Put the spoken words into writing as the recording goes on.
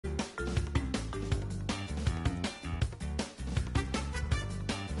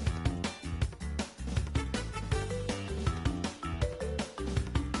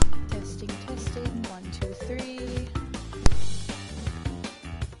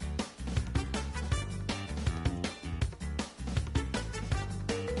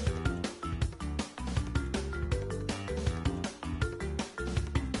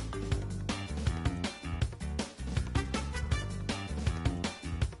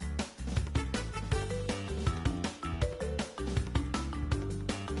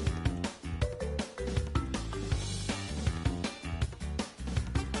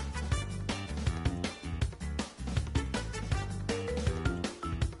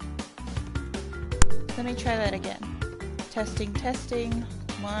Let me try that again. Testing, testing.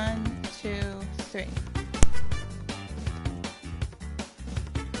 1, 2, 3.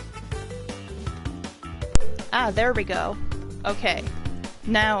 Ah, there we go. Okay.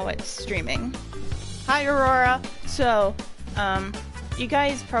 Now it's streaming. Hi, Aurora! So, you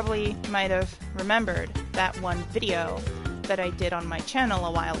guys probably might have remembered that one video that I did on my channel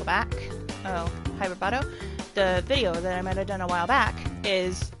a while back. Oh, hi, Roboto. The video that I might have done a while back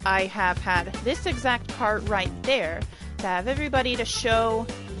is I have had this exact cart right there to have everybody to show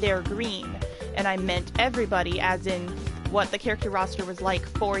their green. And I meant everybody as in what the character roster was like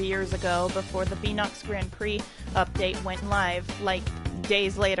 4 years ago before the Beanox Grand Prix update went live, like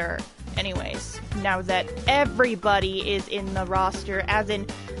days later. Anyways, now that everybody is in the roster, as in,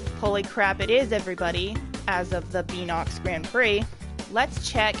 holy crap, it is everybody, as of the Beanox Grand Prix, let's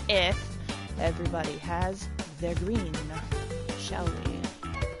check if everybody has their green, shall we?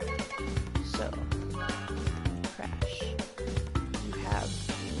 So, Crash, you have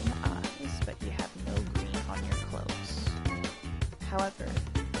green eyes, but you have no green on your clothes. However,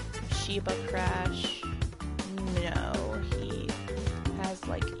 Sheba Crash, no, he has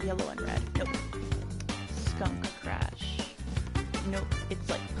like yellow and red. Nope. Skunk Crash, nope, it's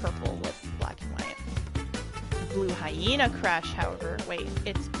like purple with black and white. Blue Hyena Crash, however, wait,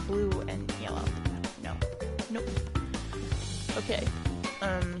 it's blue and yellow. No. Nope. Okay.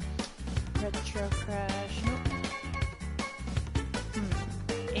 Retro Crash, nope.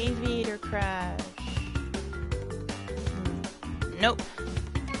 Aviator Crash. Nope.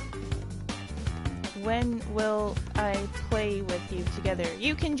 When will I play with you together?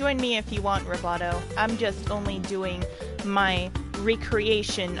 You can join me if you want, Roboto. I'm just only doing my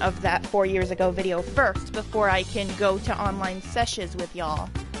recreation of that 4 years ago video first before I can go to online sessions with y'all.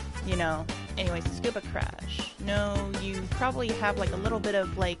 You know. Anyways, Scuba Crash. No, you probably have like a little bit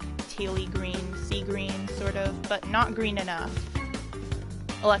of like tealy green, sea green sort of, but not green enough.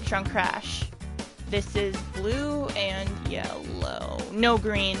 Electron Crash. This is blue and yellow. No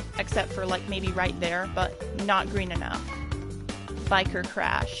green, except for like maybe right there, but not green enough. Biker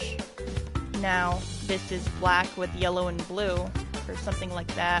Crash. Now, this is black with yellow and blue, or something like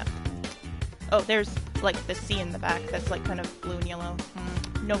that. Oh, there's like the C in the back, that's like kind of blue and yellow.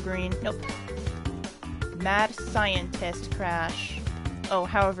 No green, nope. Mad Scientist Crash. Oh,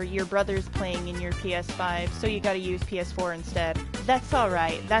 however, your brother's playing in your PS5, so you gotta use PS4 instead. That's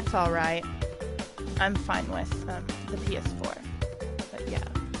alright, that's alright. I'm fine with the PS4, but yeah.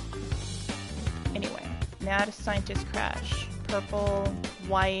 Anyway, Mad Scientist Crash. Purple,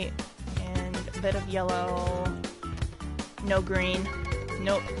 white, and a bit of yellow. No green.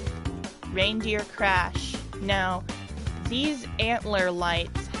 Nope. Reindeer Crash. Now, these antler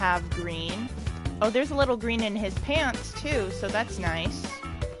lights have green. Oh, there's a little green in his pants too, so that's nice.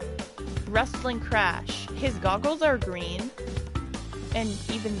 Rustling Crash. His goggles are green. And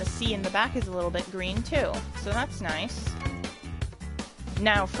even the C in the back is a little bit green too, so that's nice.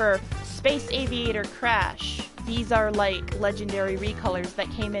 Now for Space Aviator Crash, these are like legendary recolors that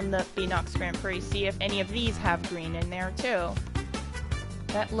came in the Beanox Grand Prix. See if any of these have green in there too.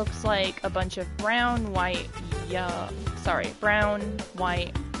 That looks like a bunch of brown, white, brown,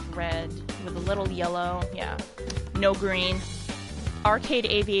 white, red, with a little yellow, yeah. No green. Arcade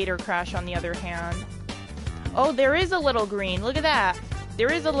Aviator Crash on the other hand. Oh, there is a little green. Look at that.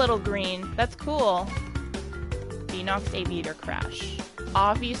 There is a little green. That's cool. Beanox Aviator Crash.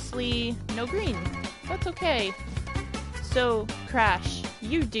 Obviously, no green. That's okay. So, Crash,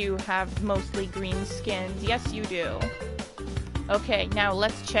 you do have mostly green skins. Yes, you do. Okay, now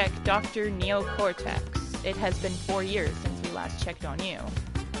let's check Dr. Neocortex. It has been 4 years since we last checked on you.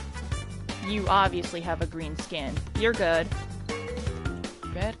 You obviously have a green skin. You're good.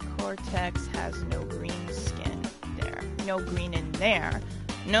 Red Cortex has no green skin there. No green in there.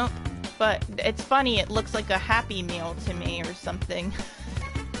 Nope. But it's funny, it looks like a Happy Meal to me or something.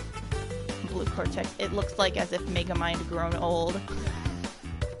 Blue Cortex. It looks like as if Megamind grown old.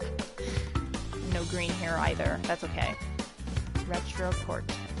 No green here either. That's okay. Retro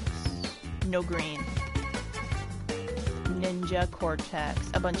Cortex. No green. Ninja Cortex.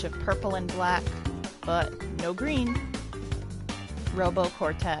 A bunch of purple and black, but no green. Robo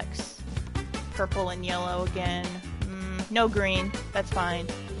Cortex. Purple and yellow again. No green. That's fine.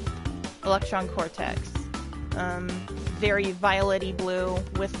 Electron Cortex. Very violet-y blue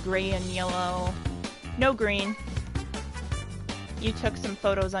with gray and yellow. No green. You took some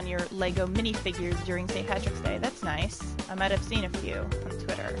photos on your Lego minifigures during St. Patrick's Day. That's nice. I might have seen a few on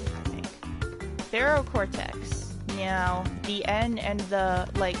Twitter, I think. Pharaoh Cortex. Now, the N and the,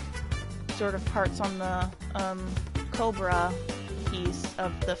 like, sort of parts on the, Cobra piece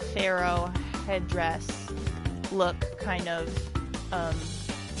of the Pharaoh headdress look kind of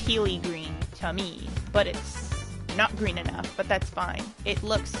tealy green to me, but it's not green enough, but that's fine. It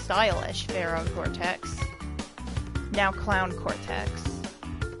looks stylish, Pharaoh Cortex. Now Clown Cortex.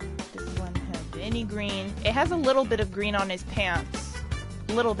 This one have any green. It has a little bit of green on his pants.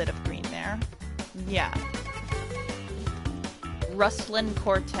 A little bit of green there. Yeah. Rustlin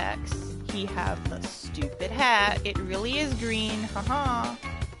Cortex. He have the stupid hat. It really is green. Haha.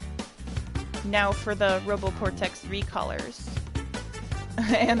 Now for the RoboCortex recolors.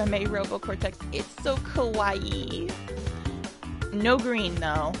 Anime RoboCortex. It's so kawaii. No green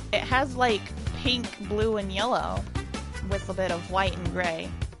though. It has like pink, blue, and yellow with a bit of white and gray,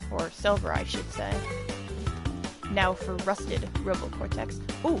 or silver I should say. Now for rusted RoboCortex.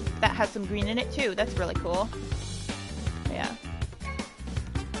 Ooh, that has some green in it too. That's really cool. Yeah.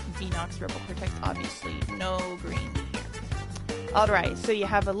 Venox RoboCortex, obviously no green here. Alright, so you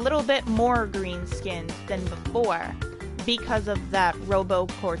have a little bit more green skins than before because of that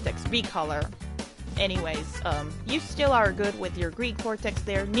RoboCortex recolor. Anyways, you still are good with your Greek Cortex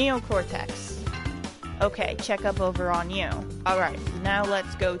there, Neocortex. Okay, check up over on you. Alright, now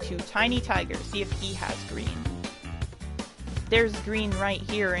let's go to Tiny Tiger, see if he has green. There's green right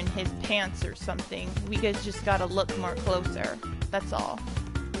here in his pants or something. We guys just gotta look more closer. That's all.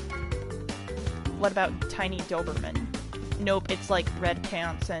 What about Tiny Doberman? Nope, it's like red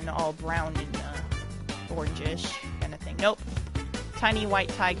pants and all brown and orangish kind of thing. Nope. Tiny White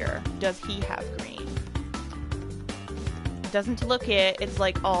Tiger. Does he have green? Doesn't look it. It's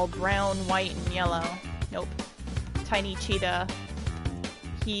like all brown, white, and yellow. Nope. Tiny Cheetah.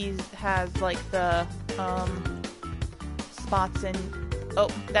 He has like the spots in... Oh,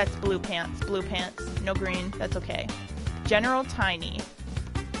 that's blue pants. Blue pants. No green. That's okay. General Tiny.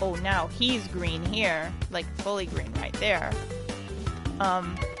 Oh, now he's green here. Like, fully green right there.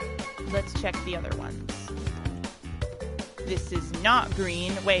 Let's check the other ones. This is not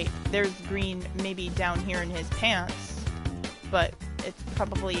green. Wait, there's green maybe down here in his pants. But it's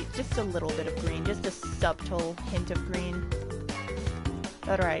probably just a little bit of green. Just a subtle hint of green.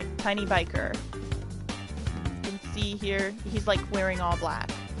 Alright, Tiny Biker. You can see here, he's like wearing all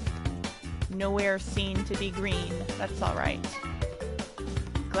black. Nowhere seen to be green. That's alright.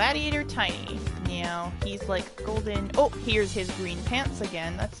 Gladiator Tiny. Now, he's like golden. Oh, here's his green pants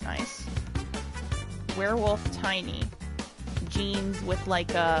again. That's nice. Werewolf Tiny. Jeans with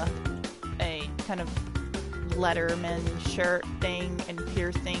like a kind of Letterman shirt thing and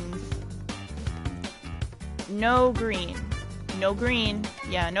piercings. No green. No green.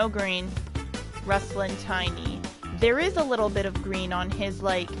 Yeah, no green. Rustlin Tiny. There is a little bit of green on his,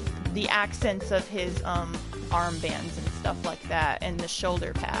 like, the accents of his armbands and stuff like that, and the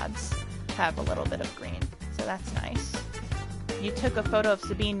shoulder pads have a little bit of green, so that's nice. You took a photo of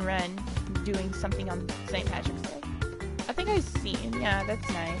Sabine Wren doing something on St. Patrick's Day. I think I've seen, yeah, that's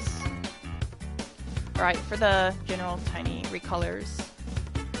nice. Alright, for the General Tiny recolors,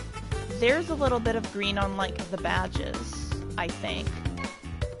 there's a little bit of green on, like, the badges, I think.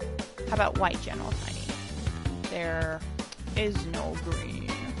 How about White General Tiny? There is no green.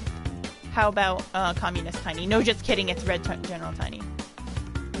 How about Communist Tiny? No, just kidding, it's Red General Tiny.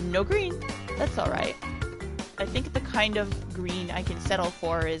 No green. That's alright. I think the kind of green I can settle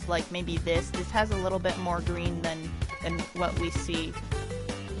for is like maybe this. This has a little bit more green than what we see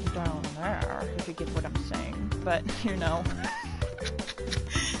down there, if you get what I'm saying. But, you know.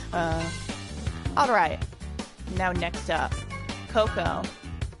 Alright. Now next up. Coco.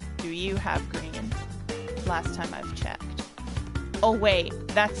 Do you have green? Last time I've checked. Oh wait,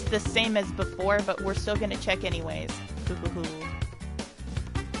 that's the same as before, but we're still gonna check anyways. Hoo-hoo-hoo.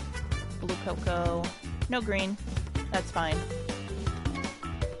 Blue Coco. No green. That's fine.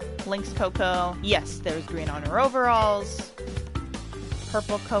 Lynx Coco. Yes, there's green on her overalls.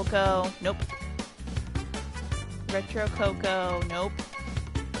 Purple Coco. Nope. Retro Coco. Nope.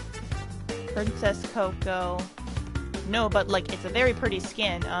 Princess Coco. No, but like, it's a very pretty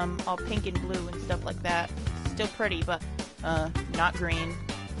skin. All pink and blue and stuff like that. Still pretty, but not green.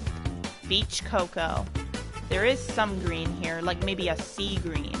 Beach Coco. There is some green here, like maybe a sea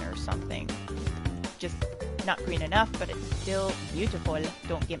green or something. Just not green enough, but it's still beautiful.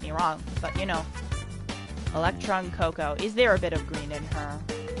 Don't get me wrong, but you know. Electron Coco. Is there a bit of green in her?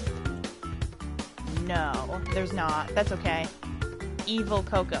 No, there's not. That's okay. Evil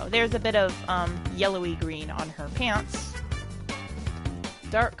Coco. There's a bit of yellowy green on her pants.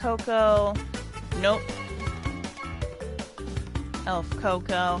 Dark Coco. Nope. Elf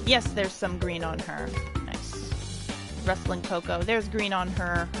Coco. Yes, there's some green on her. Nice. Rustling Coco. There's green on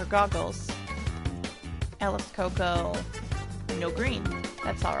her goggles. Alice Coco. No green.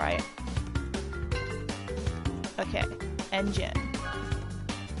 That's alright. Okay, engine.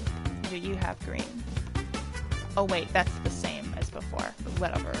 Do you have green? Oh wait, that's the same as before, but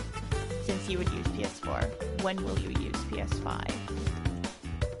whatever. Since you would use PS4, when will you use PS5?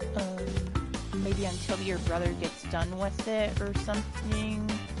 Maybe until your brother gets done with it or something?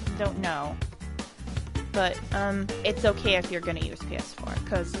 Don't know. But, it's okay if you're gonna use PS4,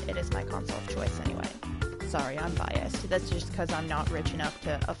 because it is my console of choice anyway. Sorry, I'm biased. That's just because I'm not rich enough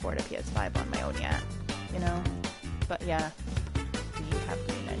to afford a PS5 on my own yet, you know? But yeah. Do you have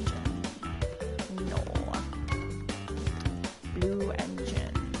green engine? No. Blue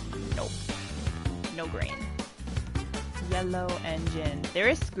engine. Nope. No green. Yellow engine. There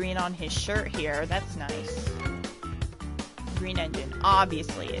is green on his shirt here. That's nice. Green engine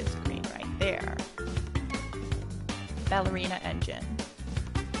obviously is green right there. Ballerina engine.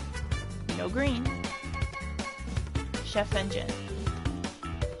 No green. Chef engine.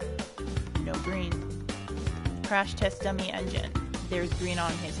 No green. Crash test dummy engine. There's green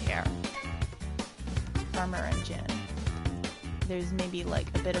on his hair. Farmer engine. There's maybe like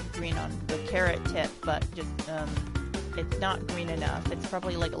a bit of green on the carrot tip, but just, it's not green enough. It's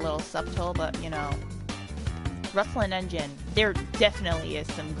probably like a little subtle, but you know. Rustling engine. There definitely is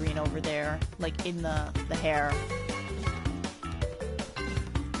some green over there, like in the hair.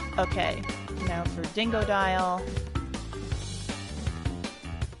 Okay, now for Dingo Dial.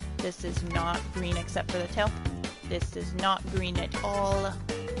 This is not green except for the tail. This is not green at all.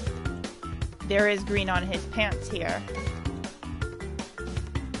 There is green on his pants here.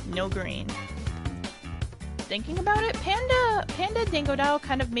 No green. Thinking about it, Panda Dingo Dial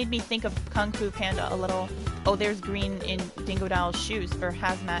kind of made me think of Kung Fu Panda a little. Oh, there's green in Dingo Dial's shoes for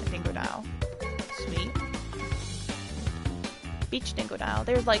Hazmat Dingo Dial. Sweet. Beach Dingo Dial.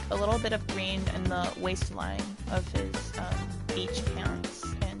 There's like a little bit of green in the waistline of his beach pants.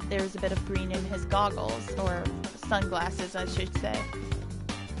 And there's a bit of green in his goggles, or sunglasses I should say.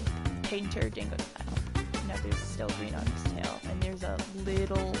 Painter Dingo Dial. Now there's still green on his tail. And there's a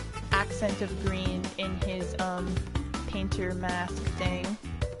little accent of green in his painter mask thing.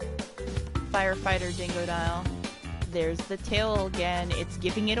 Firefighter Dingo Dial. There's the tail again. It's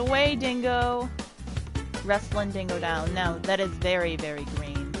giving it away, Dingo. Wrestling Dingo Dial. Now, that is very, very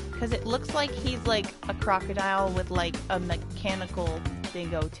green. Because it looks like he's like a crocodile with like a mechanical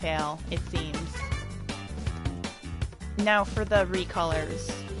dingo tail, it seems. Now for the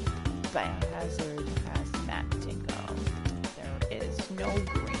recolors. Biohazard Hazmat Dingo. There is no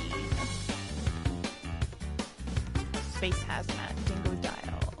green. Space Hazmat Dingo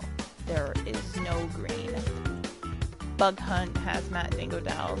Dial. There is no green. Bug Hunt Hazmat Dingo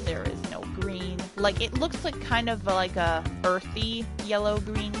Dial. There is no green. Like, it looks like kind of like a earthy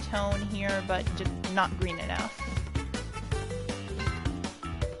yellow-green tone here, but just not green enough.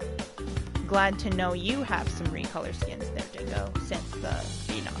 Glad to know you have some recolor skins there, Dingo, since the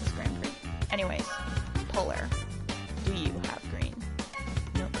Phoenix Grand Prix. Anyways, Polar. Do you have green?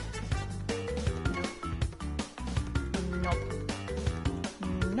 Nope. Nope.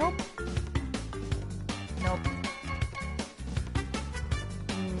 Nope. Nope.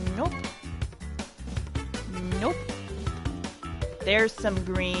 Nope. Nope. There's some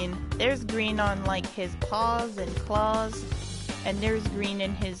green. There's green on like his paws and claws. And there's green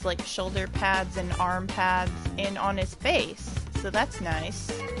in his like shoulder pads and arm pads and on his face. So that's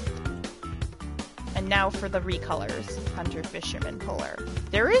nice. And now for the recolors. Hunter, Fisherman, Polar.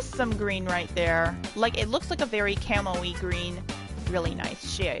 There is some green right there. Like, it looks like a very camo-y green. Really nice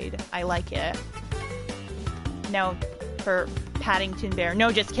shade. I like it. Now for Paddington Bear.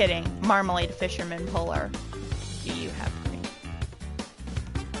 No, just kidding. Marmalade Fisherman, Polar. Do you have green?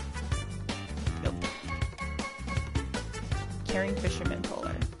 Nope. Caring Fisherman,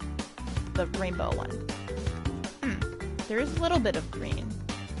 Polar. The rainbow one. There is a little bit of green.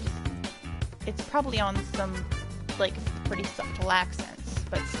 It's probably on some, like, pretty subtle accents,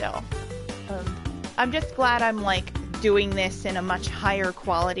 but still. I'm just glad I'm, like, doing this in a much higher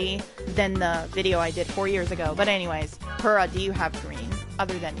quality than the video I did 4 years ago. But anyways, Pura, do you have green?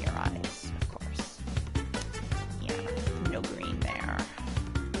 Other than your eyes, of course. Yeah, no green there.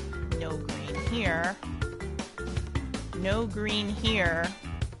 No green here. No green here.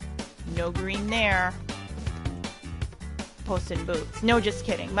 No green there. Post in boots. No, just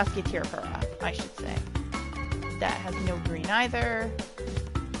kidding. Musketeer Pura, I should say. That has no green either.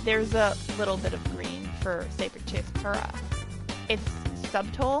 There's a little bit of green for Saber-Tooth Pura. It's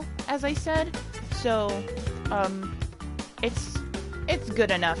subtle, as I said, so it's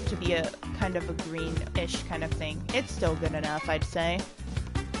good enough to be a kind of a greenish kind of thing. It's still good enough, I'd say.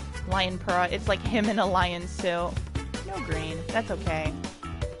 Lion Pura, it's like him in a lion suit. No green, that's okay.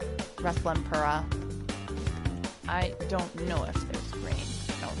 Rustlin Pura. I don't know if there's green.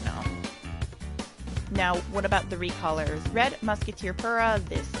 I don't know. Now, what about the recolors? Red Musketeer Pura,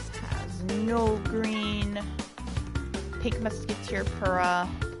 this has no green. Pink Musketeer Pura,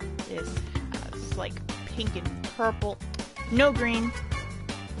 this has like pink and purple. No green.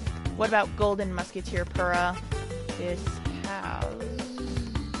 What about Golden Musketeer Pura? This has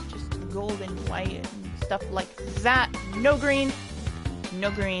just gold and white and stuff like that. No green. No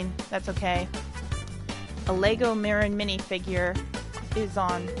green. That's okay. A Lego Marin minifigure is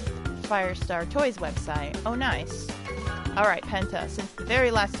on Firestar Toys website. Oh, nice. Alright, Penta, since the very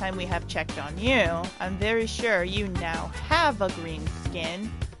last time we have checked on you, I'm very sure you now have a green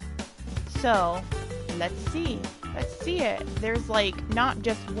skin. So, let's see. Let's see it. There's like not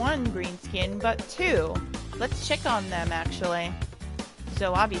just one green skin, but two. Let's check on them, actually.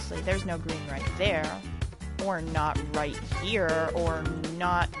 So obviously there's no green right there. Or not right here. Or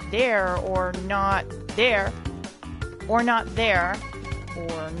not there. Or not there. Or not there.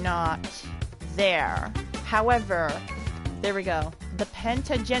 Or not there. However, there we go. The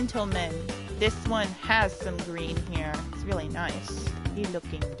Penta Gentleman. This one has some green here. It's really nice. He's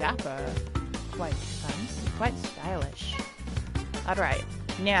looking dapper. Quite fancy. Quite stylish. Alright,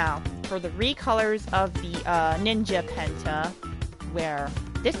 now, for the recolors of the Ninja Penta, where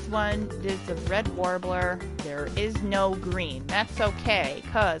this one is a red warbler, there is no green. That's okay,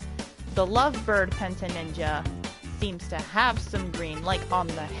 because the Lovebird Penta Ninja seems to have some green, like on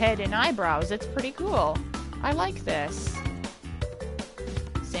the head and eyebrows. It's pretty cool. I like this.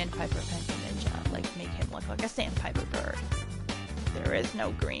 Sandpiper Penta Ninja, like make him look like a sandpiper bird. There is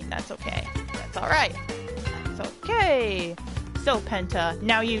no green. That's okay. That's alright. That's okay. So, Penta,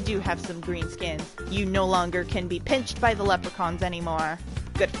 now you do have some green skins. You no longer can be pinched by the leprechauns anymore.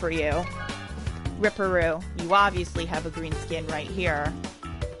 Good for you. Ripperoo, you obviously have a green skin right here.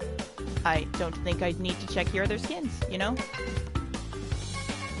 I don't think I'd need to check your other skins, you know?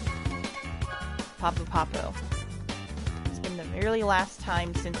 Papu Papu. It's been the really last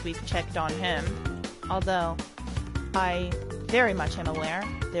time since we've checked on him. Although, I very much am aware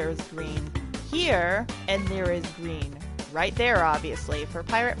there's green here, and there is green right there, obviously, for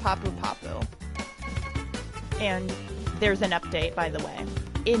Pirate Papu Papu. And there's an update, by the way.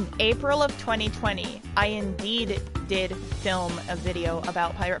 In April of 2020, I indeed did film a video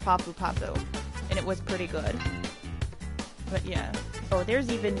about Pirate Papu Papu, and it was pretty good. But yeah. Oh,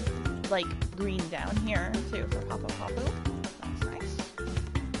 there's even, like, green down here, too, for Papu Papu. That's nice.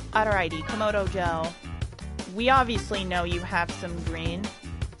 Alrighty, Komodo Joe. We obviously know you have some green,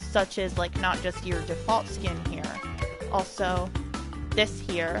 such as, like, not just your default skin here. Also, this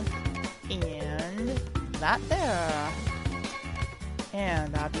here, and that there.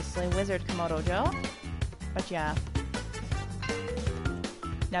 And obviously Wizard Komodo Joe. But yeah.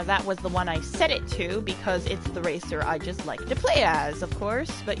 Now that was the one I set it to because it's the racer I just like to play as, of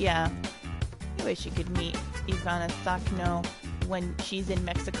course. But yeah. I wish you could meet Ivana Sakno when she's in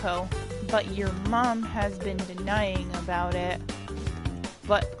Mexico. But your mom has been denying about it.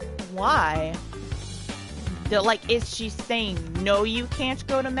 But why? Like, is she saying, no, you can't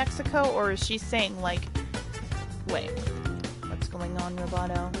go to Mexico? Or is she saying, like, wait, what's going on,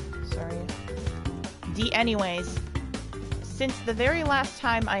 Roboto? Sorry. Anyways, since the very last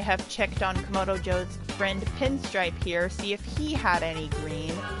time I have checked on Komodo Joe's friend Pinstripe here, see if he had any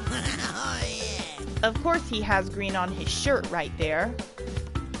green. Oh, yeah. Of course he has green on his shirt right there.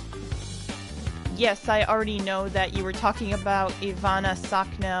 Yes, I already know that you were talking about Ivana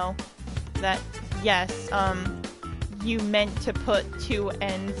Sakno. That, yes, you meant to put two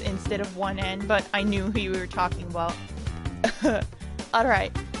N's instead of one N, but I knew who you were talking about.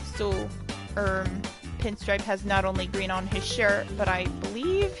 Alright, so, Pinstripe has not only green on his shirt, but I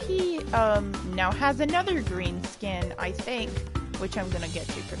believe he, now has another green skin, I think, which I'm gonna get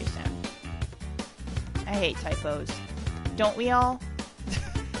to pretty soon. I hate typos. Don't we all?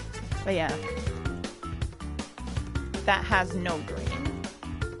 But yeah. That has no green.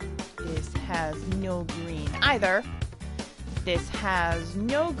 This has no green either. This has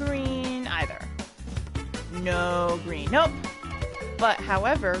no green either. No green. Nope. But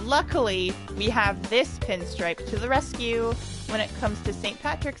however, luckily, we have this Pinstripe to the rescue when it comes to St.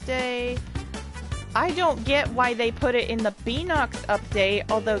 Patrick's Day. I don't get why they put it in the Beanox update,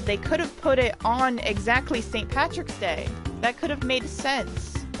 although they could have put it on exactly St. Patrick's Day. That could have made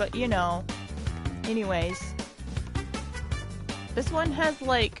sense, but you know. Anyways. This one has,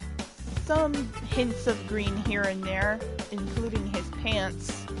 like, some hints of green here and there, including his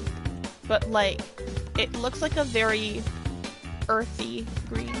pants. But, like, it looks like a very earthy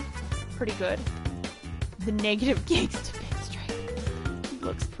green. Pretty good. The negative gangsta Pinstripe. He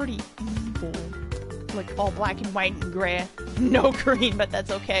looks pretty evil. like all black and white and gray. No green, but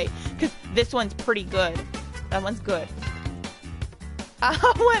that's okay, because this one's pretty good. That one's good.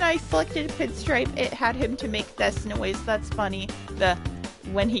 When I selected Pinstripe, it had him to make this noise. That's funny.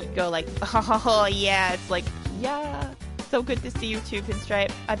 When he go like, oh yeah, it's like, yeah. So good to see you too,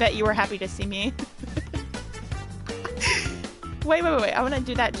 Pinstripe. I bet you were happy to see me. Wait. I want to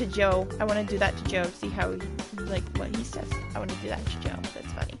do that to Joe. See how, like, what he says. I want to do that to Joe.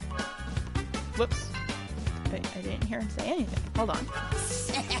 That's funny. Whoops. Wait, I didn't hear him say anything. Hold on.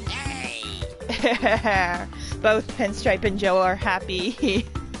 Both Pinstripe and Joe are happy.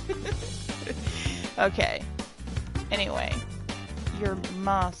 Okay. Anyway. Your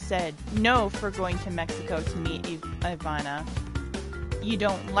ma said no for going to Mexico to meet Ivana. You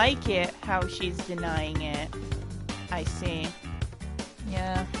don't like it, how she's denying it. I see.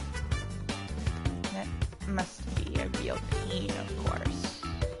 Yeah. That must be a real pain, of course.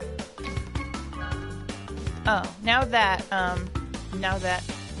 Oh, now that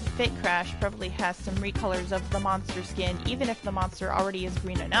Fake Crash probably has some recolors of the monster skin, even if the monster already is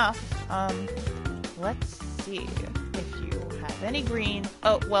green enough. Let's see if you have any green.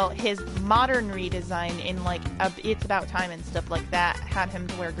 Oh, well, his modern redesign in, like, It's About Time and stuff like that had him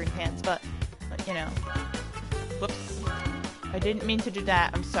to wear green pants, but you know. Whoops. I didn't mean to do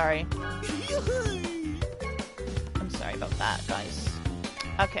that. I'm sorry. I'm sorry about that, guys.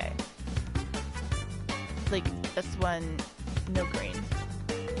 Okay. Like, this one, no green.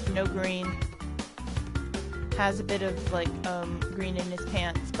 No green. Has a bit of, like, green in his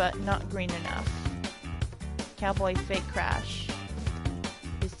pants, but not green enough. Cowboy Fake Crash.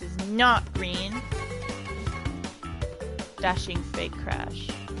 This is not green. Dashing Fake Crash.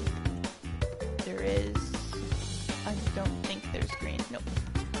 There is... I don't think there's green. Nope.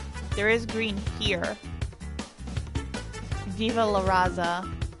 There is green here. Viva La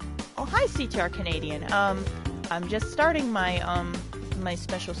Raza. Oh, hi, CTR Canadian. I'm just starting my, my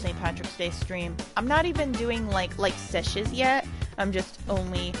special St. Patrick's Day stream. I'm not even doing, like sessions yet. I'm just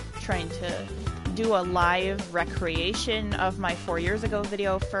only trying to do a live recreation of my 4 years ago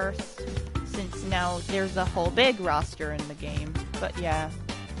video first, since now there's a whole big roster in the game. But yeah,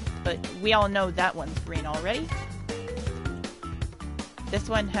 but we all know that one's green already. This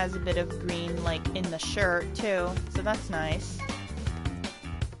one has a bit of green, like, in the shirt too, so that's nice.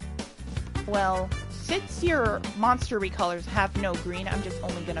 Well, since your monster recolors have no green, I'm just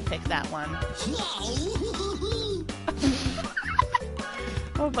only gonna pick that one.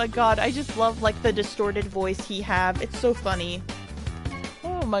 Oh my god, I just love, like, the distorted voice he have. It's so funny.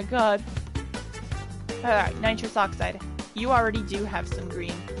 Oh my god. Alright, nitrous oxide. You already do have some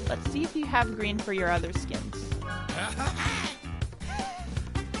green. Let's see if you have green for your other skins.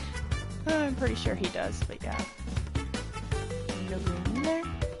 I'm pretty sure he does, but yeah. No green in there.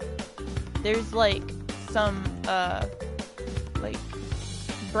 There's, like, some, like,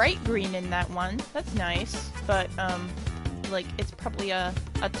 bright green in that one. That's nice, but, like, it's probably a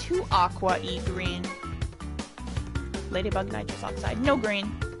too aqua-y green. Ladybug nitrous oxide. No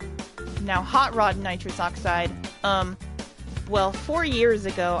green. Now, Hot Rod nitrous oxide. Well, 4 years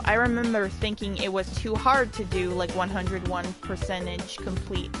ago, I remember thinking it was too hard to do, like, 101%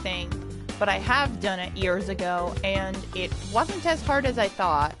 complete thing. But I have done it years ago, and it wasn't as hard as I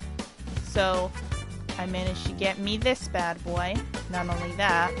thought. So, I managed to get me this bad boy. Not only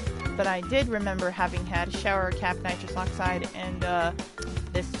that, but I did remember having had Shower Cap Nitrous Oxide and,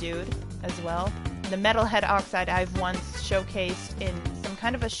 this dude as well. The Metalhead Oxide I've once showcased in some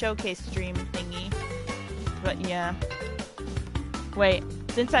kind of a showcase stream thingy. But yeah. Wait,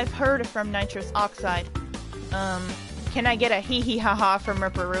 since I've heard from Nitrous Oxide, can I get a hee hee ha ha from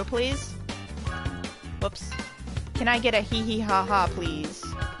Ripperoo, please? Whoops. Can I get a hee hee ha ha, please?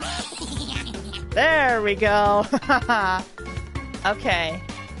 There we go! Okay.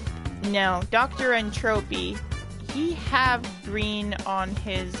 Now, Dr. Entropy, he have green on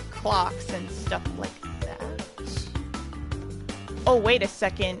his clocks and stuff like that. Oh, wait a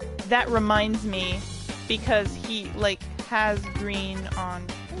second. That reminds me, because he, like, has green on...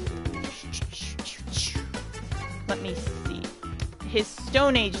 Let me see. His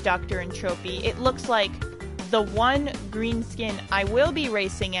Stone Age Dr. Entropy, it looks like the one green skin I will be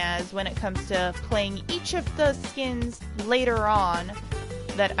racing as when it comes to playing each of the skins later on,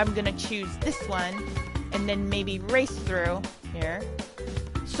 that I'm gonna choose this one and then maybe race through here.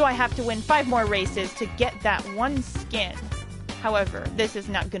 So I have to win 5 more races to get that one skin. However, this is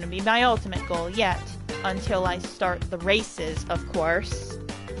not gonna be my ultimate goal yet until I start the races, of course.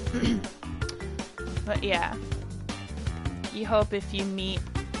 But yeah. You hope if you meet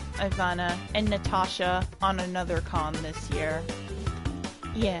Ivana and Natasha on another con this year.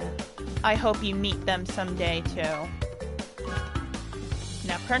 Yeah. I hope you meet them someday, too.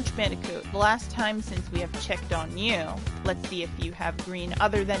 Now, Crunch Bandicoot, the last time since we have checked on you, let's see if you have green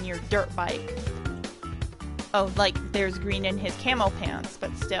other than your dirt bike. Oh, like, there's green in his camo pants,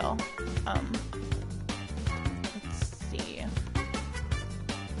 but still. Let's see.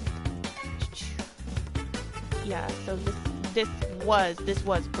 Yeah, so this was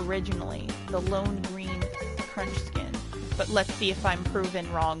originally the lone green Crunch skin. But let's see if I'm proven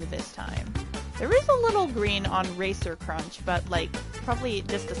wrong this time. There is a little green on Racer Crunch, but like probably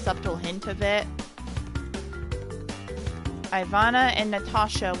just a subtle hint of it. Ivana and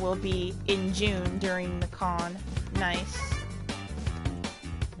Natasha will be in June during the con. Nice.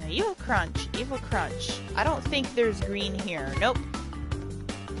 Now Evil Crunch. I don't think there's green here. Nope.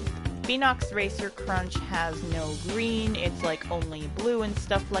 Beanox Racer Crunch has no green. It's like only blue and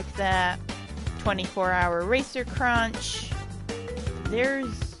stuff like that. 24-hour Racer Crunch.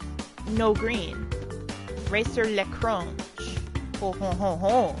 There's no green. Racer Le Crunch. Ho ho ho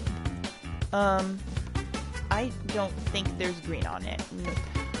ho. I don't think there's green on it. Nope.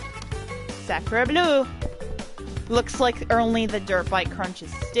 Sacre Bleu. Looks like only the Dirt Bike Crunch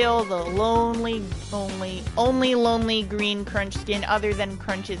is still the only lonely green Crunch skin other than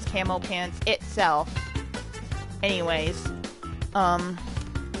Crunch's camo pants itself. Anyways,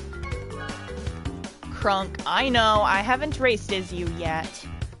 Crunk, I know I haven't raced as you yet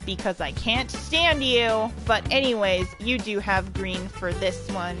because I can't stand you, but anyways, you do have green for this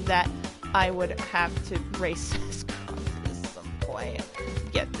one that I would have to race as Crunk at some point.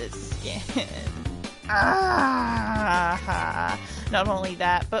 Get this skin. Not only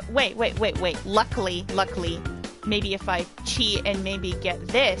that, but wait. Luckily, maybe if I cheat and maybe get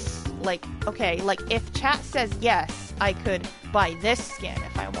this, like, okay, like if chat says yes, I could buy this skin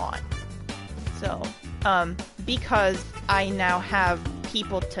if I want. So, because I now have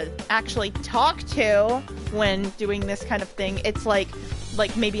people to actually talk to when doing this kind of thing, it's like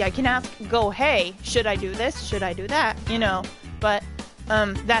maybe I can ask, go, hey, should I do this? Should I do that? You know, but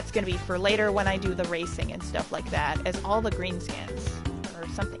that's gonna be for later when I do the racing and stuff like that, as all the green skins or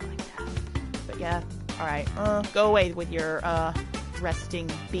something like that. But yeah, all right, go away with your resting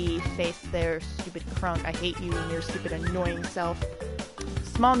bee face there, stupid Crunk. I hate you and your stupid annoying self.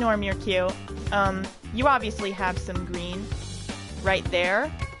 Small Norm, you're cute. You obviously have some green right there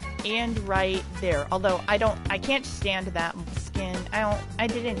and right there. Although I can't stand that skin. I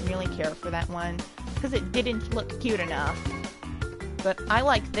didn't really care for that one because it didn't look cute enough. But I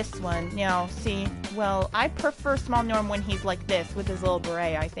like this one. Now, see, well, I prefer Small Norm when he's like this with his little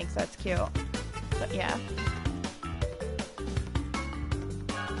beret. I think that's cute. But yeah.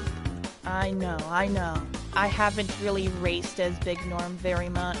 I know. I haven't really raced as Big Norm very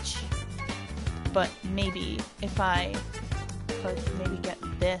much. But maybe if I could maybe get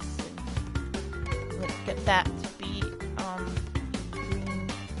this and let's get that to be green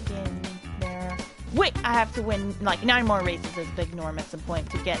skin there. Wait, I have to win like 9 more races as Big Norm at some point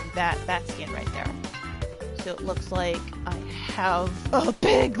to get that skin right there. So it looks like I have a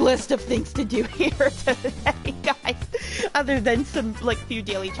big list of things to do here today, guys. Other than some like few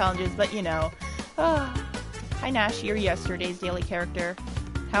daily challenges, but you know. Hi Nash, you're yesterday's daily character.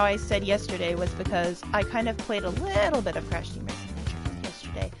 How I said yesterday was because I kind of played a little bit of Crash Team Racing Nitro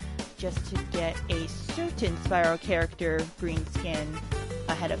yesterday just to get a certain Spyro character green skin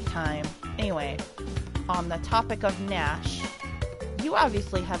ahead of time. Anyway, on the topic of Nash, you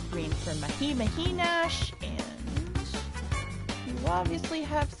obviously have green for Mahi Nash, and you obviously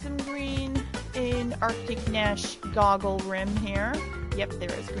have some green in Arctic Nash goggle rim here. Yep,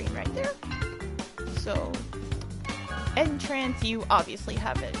 there is green right there. So, Entrance, you obviously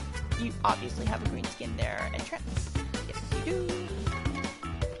have it. You obviously have a green skin there. Entrance. Yes, you do.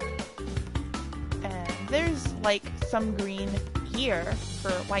 And there's, like, some green here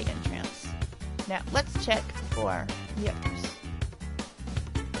for white Entrance. Now, let's check for the others.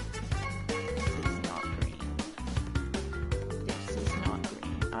 This is not green. This is not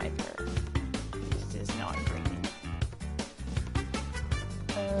green either. This is not green.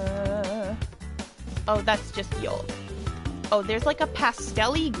 Oh, that's just Yule. Oh, there's like a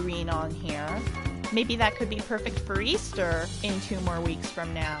pastel-y green on here. Maybe that could be perfect for Easter in 2 more weeks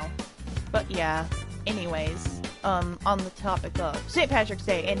from now. But yeah, anyways, on the topic of St. Patrick's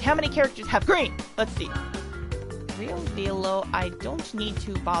Day and how many characters have green? Let's see. Real Velo, I don't need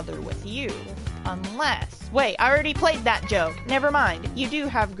to bother with you. Unless... Wait, I already played that joke. Never mind. You do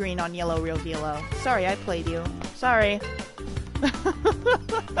have green on yellow Real Velo. Sorry, I played you. Sorry.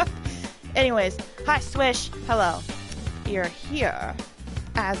 Anyways, hi Swish. Hello. You're here,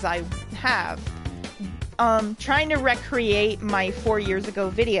 as I have, trying to recreate my 4 years ago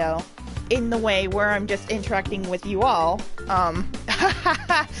video in the way where I'm just interacting with you all.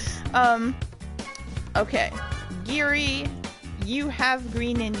 Okay. Geary, you have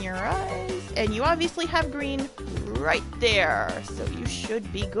green in your eyes, and you obviously have green right there. So you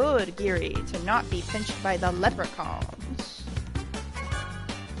should be good, Geary, to not be pinched by the leprechauns.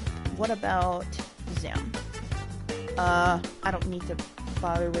 What about Zam? I don't need to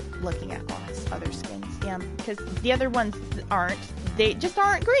bother with looking at all his other skins. Yeah, because the other ones aren't. They just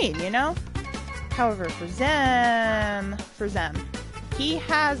aren't green, you know? However, for Zem, he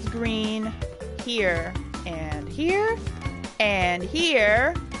has green here, and here, and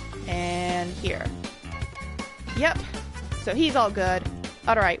here, and here. Yep, so he's all good.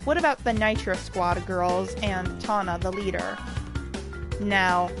 Alright, what about the Nitro Squad girls and Tana, the leader?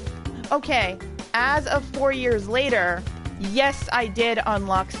 Now, okay, as of 4 years later, yes, I did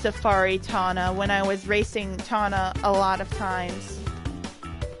unlock Safari Tana when I was racing Tana a lot of times.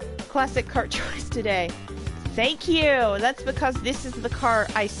 Classic car choice today. Thank you! That's because this is the car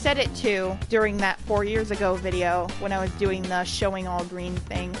I set it to during that 4 years ago video when I was doing the showing all green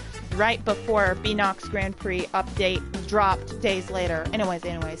thing right before Beanox Grand Prix update dropped days later. Anyways,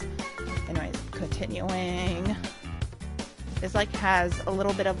 continuing. This like has a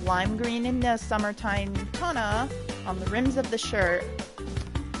little bit of lime green in the summertime Tana on the rims of the shirt.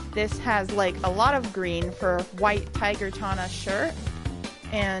 This has like a lot of green for white Tiger Tana shirt.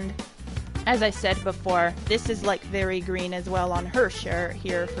 And as I said before, this is like very green as well on her shirt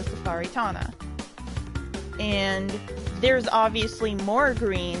here for Safari Tana. And there's obviously more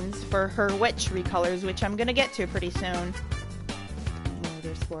greens for her witch recolors, which I'm gonna get to pretty soon.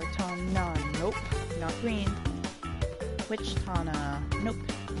 Motorsport Tana, nope, not green. Witch Tana, nope,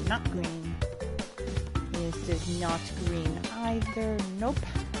 not green. This is not green either, nope.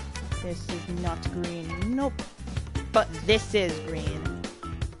 This is not green, nope. But this is green.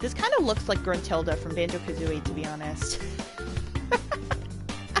 This kind of looks like Gruntilda from Banjo-Kazooie, to be honest.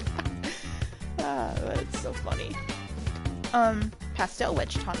 It's so funny. Pastel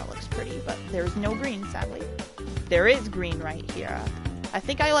Witch Tana looks pretty, but there's no green, sadly. There is green right here. I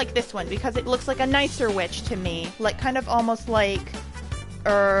think I like this one because it looks like a nicer witch to me. Like, kind of almost like,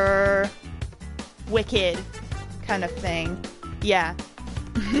 Wicked kind of thing. Yeah.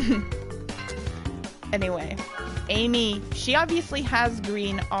 Anyway. Amy, she obviously has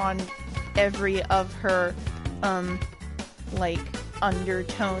green on every of her, like,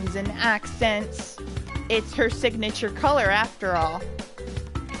 undertones and accents. It's her signature color, after all.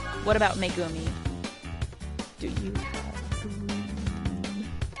 What about Megumi? Do you have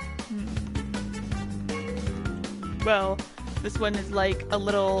green? Well, this one is, like, a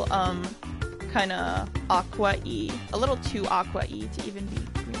little, kinda aqua-y. A little too aqua-y to even be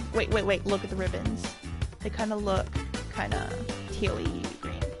green. Wait, look at the ribbons. They kind of look kind of tealy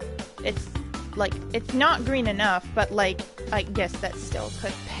green. It's like, it's not green enough, but like, I guess that still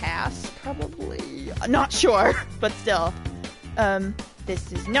could pass, probably. Not sure, but still.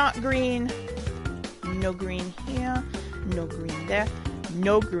 This is not green. No green here. No green there.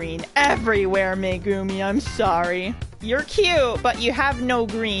 No green everywhere, Megumi. I'm sorry. You're cute, but you have no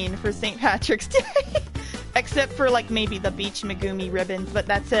green for St. Patrick's Day. Except for like maybe the Beach Megumi ribbons, but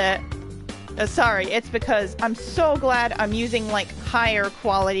that's it. Sorry, it's because I'm so glad I'm using, like, higher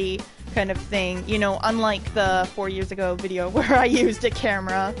quality kind of thing. You know, unlike the 4 years ago video where I used a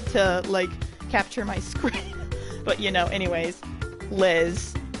camera to, like, capture my screen. But, you know, anyways.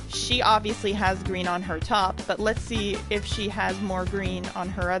 Liz. She obviously has green on her top, but let's see if she has more green on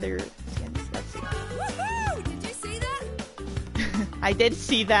her other skins. Let's see. Woohoo! Did you see that? I did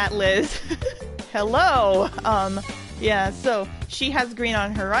see that, Liz. Hello! Yeah, so she has green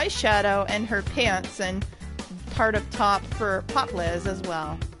on her eyeshadow and her pants and part of top for Pop Liz as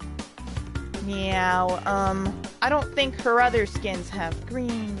well. Meow. I don't think her other skins have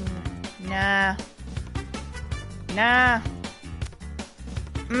green. Nah.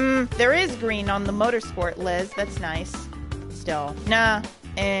 There is green on the Motorsport Liz. That's nice. Still. Nah.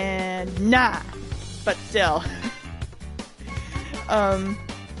 And nah. But still.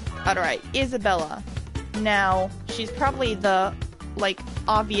 Alright, Isabella. Now, she's probably the, like,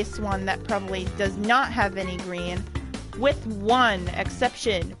 obvious one that probably does not have any green, with one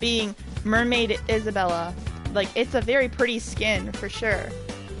exception being Mermaid Isabella. Like, it's a very pretty skin, for sure.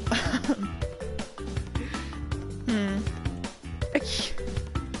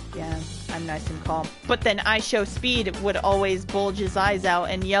 Yeah, I'm nice and calm. But then IShowSpeed would always bulge his eyes out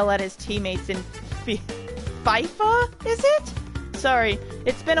and yell at his teammates in FIFA, is it? Sorry,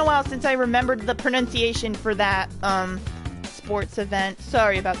 it's been a while since I remembered the pronunciation for that, sports event.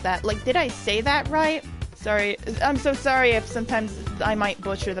 Sorry about that. Like, did I say that right? Sorry. I'm so sorry if sometimes I might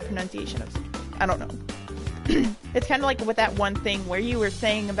butcher the pronunciation of something. I don't know. It's kind of like with that one thing where you were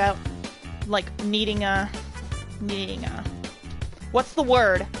saying about, like, needing a, what's the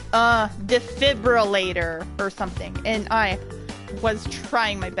word? Defibrillator or something. And I was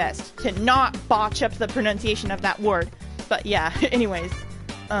trying my best to not botch up the pronunciation of that word. But yeah, anyways.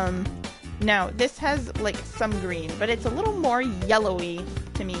 Now, this has, like, some green, but it's a little more yellowy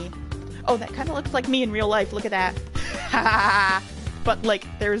to me. Oh, that kind of looks like me in real life. Look at that. But, like,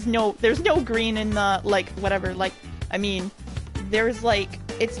 there's no green in the, like, whatever. Like, I mean, there's, like,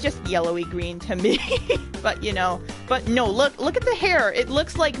 it's just yellowy green to me. But, you know, but no, look at the hair. It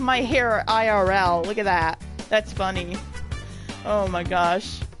looks like my hair IRL. Look at that. That's funny. Oh my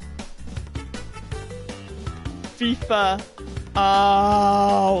gosh. FIFA.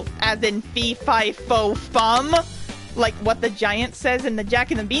 Oh, as in fee fi fo fum, like what the giant says in the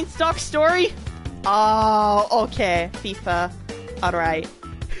Jack and the Beanstalk story. Oh, okay, FIFA. All right.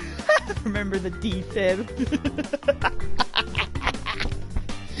 Remember the defib.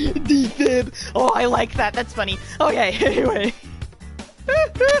 Defib. Oh, I like that. That's funny. Okay, anyway.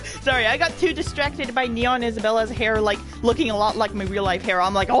 Sorry, I got too distracted by Neon Isabella's hair, like looking a lot like my real life hair.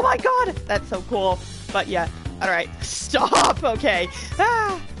 I'm like, oh my god, that's so cool. But yeah. Alright, stop! Okay.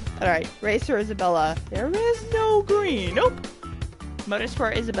 Alright, Racer Isabella. There is no green. Nope.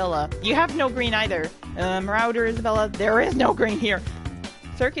 Motorsport Isabella. You have no green either. Marauder Isabella. There is no green here.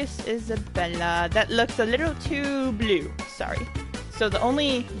 Circus Isabella. That looks a little too blue. Sorry. So the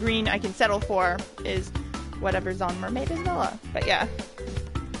only green I can settle for is whatever's on Mermaid Isabella. But yeah.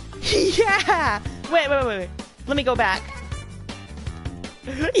 Yeah! Wait. Let me go back.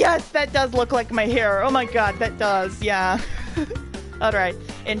 Yes, that does look like my hair. Oh my god, that does, yeah. Alright,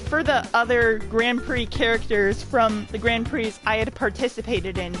 and for the other Grand Prix characters from the Grand Prix I had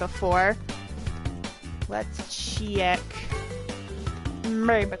participated in before, let's check.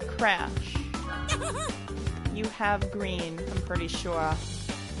 Maybe Crash. You have green, I'm pretty sure.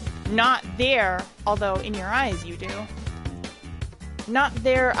 Not there, although in your eyes you do. Not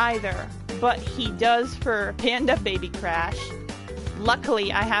there either, but he does for Panda Baby Crash.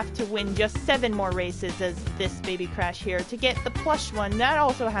 Luckily, I have to win just 7 more races as this Baby Crash here to get the plush one. That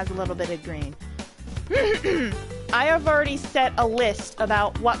also has a little bit of green. I have already set a list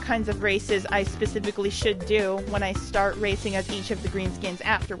about what kinds of races I specifically should do when I start racing as each of the green skins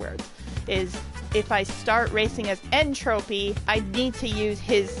afterwards. Is if I start racing as Entropy, I need to use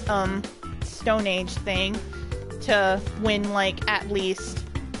his Stone Age thing to win, like, at least...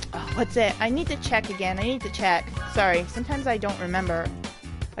 Oh, what's it? I need to check again. I need to check. Sorry, sometimes I don't remember.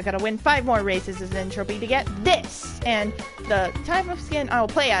 I gotta win 5 more races as Entropy to get this! And the type of skin I will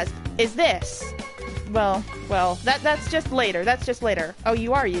play as is this. Well, that's just later. That's just later. Oh,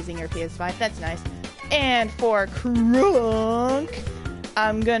 you are using your PS5. That's nice. And for Crunk,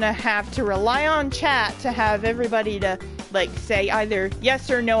 I'm gonna have to rely on chat to have everybody to, like, say either yes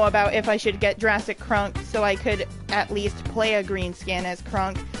or no about if I should get Jurassic Crunk so I could at least play a green skin as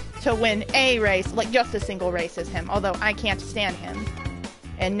Crunk to win a race, like just a single race as him, although I can't stand him.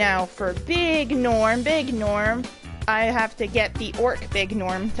 And now for Big Norm, I have to get the Orc Big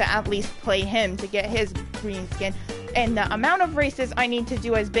Norm to at least play him to get his green skin. And the amount of races I need to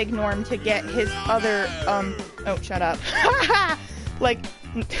do as Big Norm to get his other, oh, shut up. Like,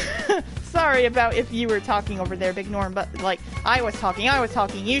 sorry about if you were talking over there, Big Norm, but, like, I was talking,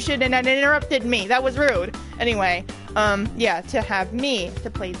 you shouldn't have interrupted me, that was rude. Anyway, yeah, to have me to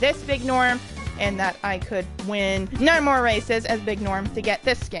play this Big Norm, and that I could win 9 more races as Big Norm to get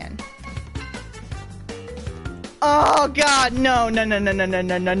this skin. Oh god, no.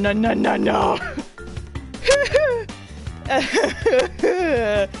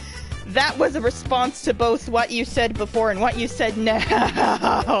 That was a response to both what you said before and what you said now.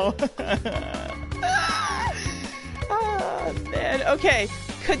 Oh, man. Okay,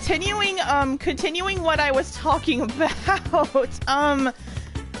 continuing what I was talking about.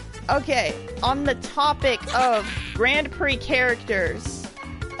 Okay, on the topic of Grand Prix characters,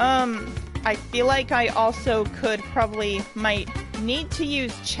 I feel like I also might need to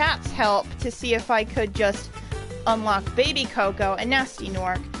use chat's help to see if I could just unlock Baby Coco and Nasty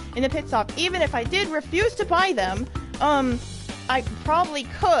Nork in the pit stop. Even if I did refuse to buy them, I probably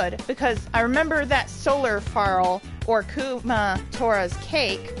could, because I remember that Solar Farl, or Kuma Tora's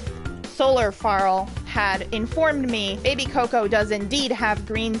cake, Solar Farl had informed me Baby Coco does indeed have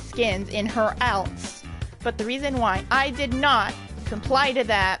green skins in her outs. But the reason why I did not comply to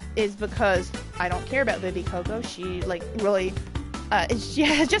that is because I don't care about Baby Coco. She, like, really... she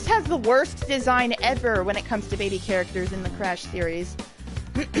just has the worst design ever when it comes to baby characters in the Crash series.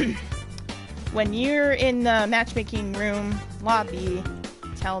 when you're in the matchmaking room lobby,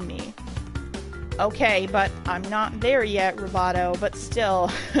 tell me. Okay, but I'm not there yet, Roboto, but still.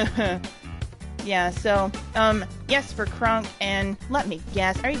 Yeah, so, yes for Crunk, and let me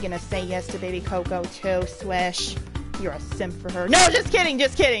guess, are you gonna say yes to Baby Coco too, Swish? You're a simp for her. No, just kidding,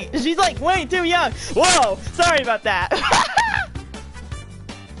 just kidding! She's like way too young! Whoa! Sorry about that!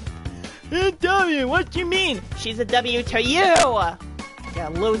 A W, what do you mean? She's a W to you! Yeah,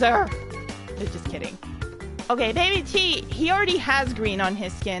 loser! Just kidding. Okay, Baby T, he already has green on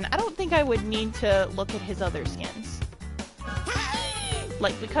his skin. I don't think I would need to look at his other skins.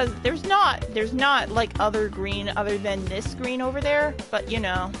 Like, because there's not, like, other green other than this green over there, but, you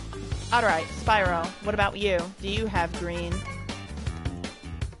know. Alright, Spyro, what about you? Do you have green?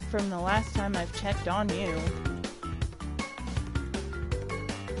 From the last time I've checked on you.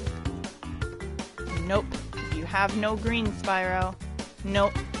 Nope, you have no green, Spyro.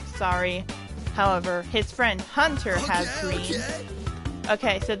 Nope, sorry. However, his friend Hunter has green.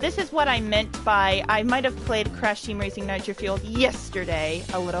 Okay, so this is what I meant by I might have played Crash Team Racing Nitro-Fueled yesterday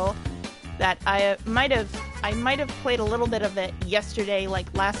a little. That I might have played a little bit of it yesterday, like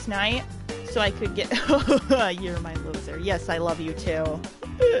last night, so I could get. You're my loser. Yes, I love you too.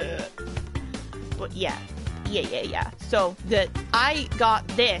 But yeah. So I got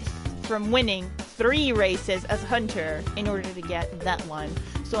this from winning 3 races as Hunter in order to get that one.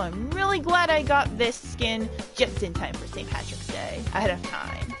 So I'm really glad I got this skin just in time for St. Patrick's Day, ahead of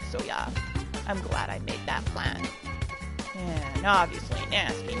time. So yeah, I'm glad I made that plan. And obviously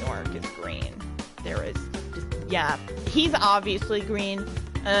Nasty Nork is green. There is just, yeah, he's obviously green.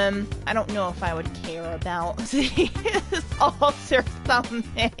 I don't know if I would care about his ulcer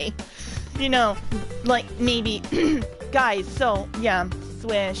someday. You know, like maybe, guys, so yeah,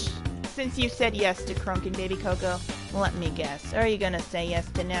 Swish, since you said yes to Crunk and Baby Coco, let me guess. Are you gonna say yes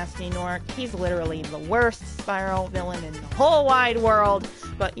to Nasty Nork? He's literally the worst Spyro villain in the whole wide world.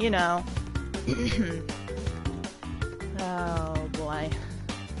 But, you know. Oh, boy.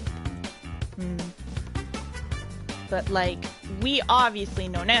 But, like, we obviously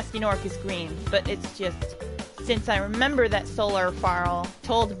know Nasty Nork is green. But it's just, since I remember that Solar Farl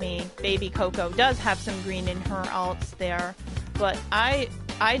told me Baby Coco does have some green in her alts there. But I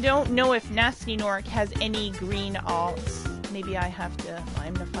don't know if Nasty Nork has any green alts. Maybe I have to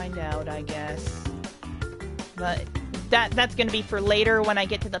climb to find out, I guess. But that's gonna be for later when I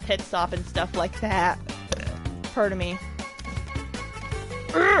get to the pit stop and stuff like that. Pardon me.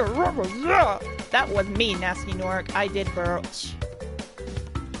 That was me, Nasty Nork. I did burp. He's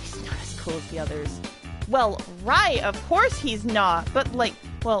not as cool as the others. Well, right, of course he's not. But like,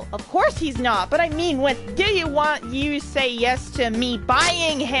 well, of course he's not, but I mean, when do you say yes to me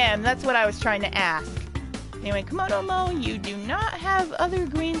buying him? That's what I was trying to ask. Anyway, Komodo Mo, you do not have other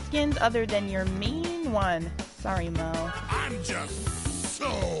green skins other than your main one. Sorry, Mo. I'm just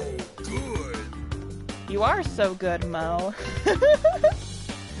so good. You are so good, Mo.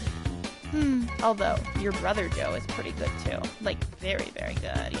 Although, your brother Joe is pretty good too. Like, very, very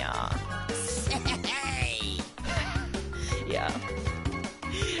good, yeah. Yeah.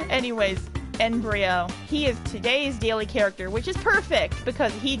 Anyways, Embryo, he is today's daily character, which is perfect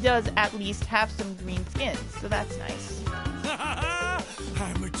because he does at least have some green skins, so that's nice.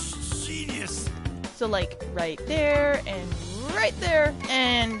 I'm a genius. So like right there and right there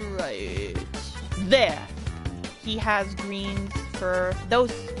and right there. He has greens for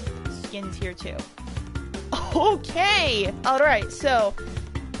those skins here too. Okay, alright, so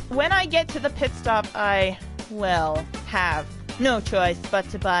when I get to the pit stop, I will have no choice but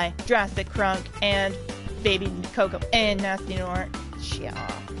to buy Jurassic Crunk and Baby Coco and Nasty Nork. Yeah,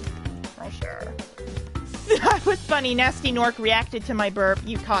 for sure. That was funny. Nasty Nork reacted to my burp.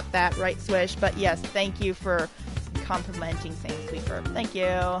 You caught that, right, Swish? But yes, thank you for complimenting saying sweet burp. Thank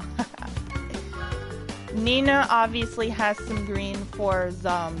you. Nina obviously has some green for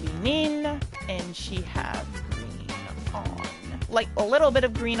Zombie Nin, and she has green on, like a little bit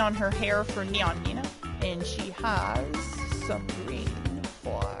of green on her hair for Neon Nina, and she has some green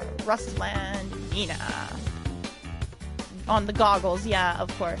for Rustland Nina. On the goggles, yeah, of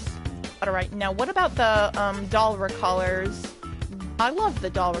course. Alright, now what about the Dollar colors? I love the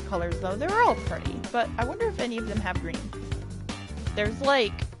Dollar colors though, they're all pretty, but I wonder if any of them have green. There's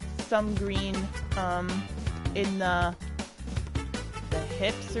like some green in the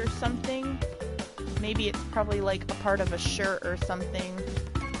hips or something. Maybe it's probably like a part of a shirt or something.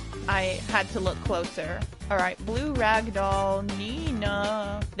 I had to look closer. Alright, blue ragdoll,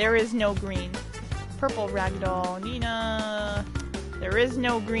 Nina. There is no green. Purple ragdoll, Nina. There is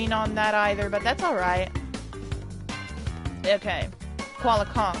no green on that either, but that's alright. Okay. Koala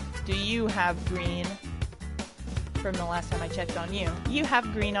Kong, do you have green from the last time I checked on you? You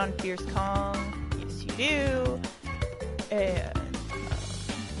have green on Fierce Kong. Yes, you do. And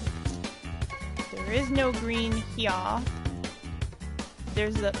there is no green here.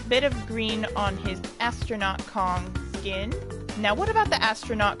 There's a bit of green on his Astronaut Kong skin. Now, what about the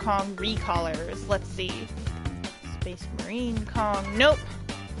Astronaut Kong recolors? Let's see. Space Marine Kong, nope.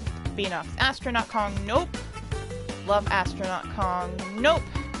 Beanox Astronaut Kong, nope. Love Astronaut Kong, nope.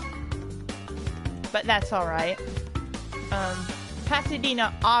 But that's alright.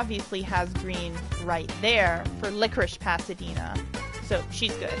 Pasadena obviously has green right there for Licorice Pasadena. So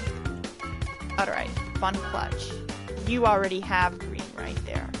she's good. Alright, Fun Clutch. You already have green right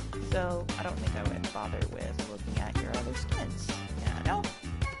there. So I don't think I would bother with looking at your other skins. Yeah, no.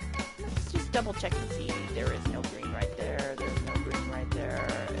 Let's just double check and see. There is no green right there. There's no green right there.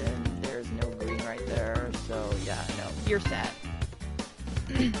 And there's no green right there. So yeah, no. You're set.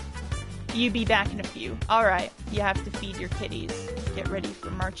 You be back in a few. Alright, you have to feed your kitties. Get ready for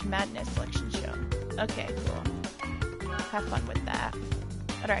March Madness selection show. Okay, cool. Have fun with that.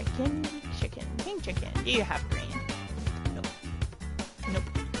 Alright, King Chicken. Do you have green? Nope. Nope.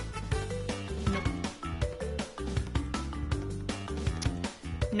 Nope.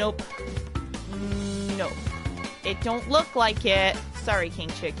 Nope. Nope. It don't look like it. Sorry, King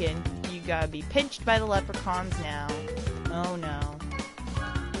Chicken. You gotta be pinched by the leprechauns now. Oh no.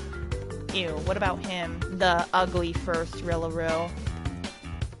 Ew, what about him? The ugly first Rillaroo.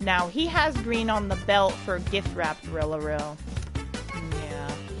 Now, he has green on the belt for gift-wrapped Rillaroo.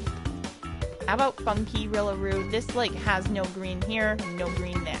 Yeah. How about Funky Rillaroo? This, like, has no green here, no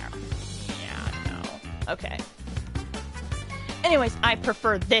green there. Yeah, no. Okay. Anyways, I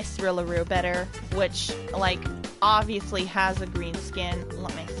prefer this Rillaroo better, which, like, obviously has a green skin.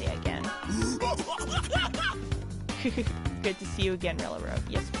 Let me see again. Good to see you again, Rillaroo.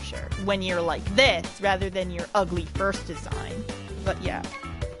 Yes, for sure. When you're like this, rather than your ugly first design. But yeah.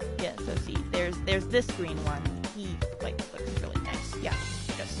 Yeah, so see, there's this green one. He, like, looks really nice. Yeah,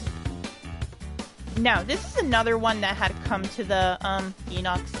 yes. Now, this is another one that had come to the,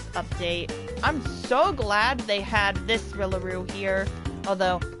 Enox update. I'm so glad they had this Rillaroo here.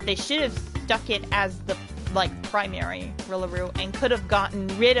 Although, they should have stuck it as the, like, primary Rillaroo and could have gotten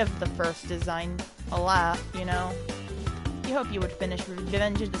rid of the first design a lot, you know? I hope you would finish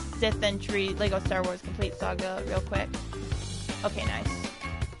Revenge of the Sith entry, Lego Star Wars Complete Saga real quick. Okay, nice.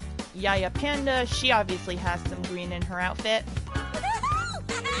 Yaya Panda, she obviously has some green in her outfit.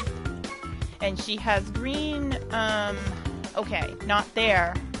 And she has green, okay, not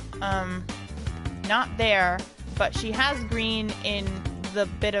there. Not there, but she has green in the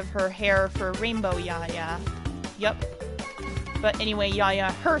bit of her hair for Rainbow Yaya. Yup. But anyway,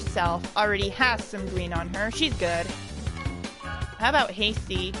 Yaya herself already has some green on her. She's good. How about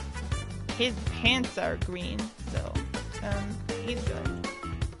Hasty? His pants are green, so, he's good.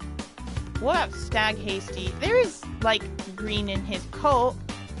 What about Stag Hasty? There is, like, green in his coat.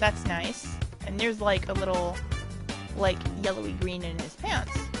 That's nice. And there's, like, a little, like, yellowy green in his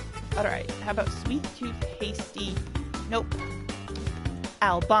pants. Alright, how about Sweet Tooth Hasty? Nope.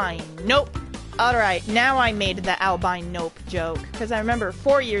 Albine? Nope. Alright, now I made the Albine nope joke. Because I remember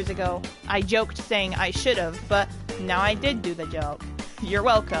 4 years ago, I joked saying I should've, but now I did do the joke. You're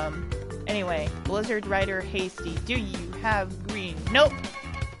welcome. Anyway, Blizzard Rider Hasty, do you have green? Nope.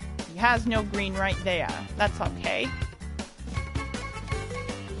 He has no green right there. That's okay.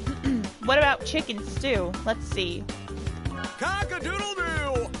 What about Chicken Stew? Let's see.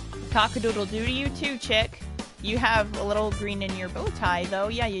 Cock-a-doodle-doo! Cock-a-doodle-doo to you too, Chick. You have a little green in your bow tie, though.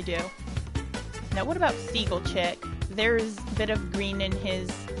 Yeah, you do. Now, what about Seagull Chick? There's a bit of green in his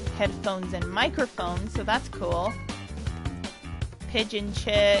headphones and microphone, so that's cool. Pigeon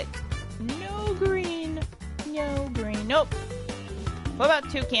Chick. No green. No green. Nope. What about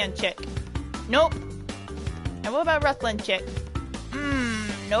Toucan Chick? Nope. And what about Rustling Chick?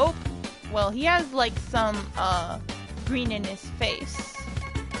 Nope. Well, he has, like, some, green in his face.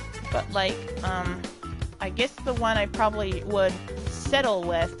 But, like, I guess the one I probably would settle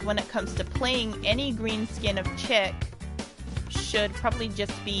with when it comes to playing any green skin of Chick should probably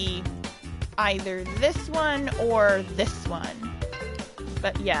just be either this one or this one.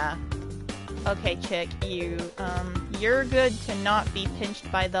 But yeah. Okay, Chick, you're good to not be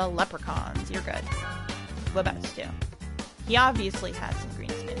pinched by the leprechauns. You're good. What about Stu? He obviously has some green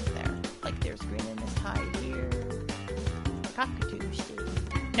skins there. Like, there's green in his hide here. Cockatoo Stu.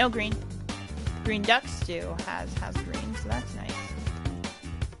 No green. Green Duck Stew has green, so that's nice.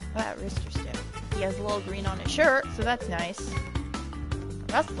 What about Rooster Stew? He has a little green on his shirt, so that's nice.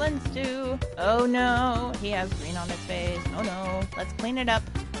 Rustlin Stew. Oh no, he has green on his face. Oh no, let's clean it up.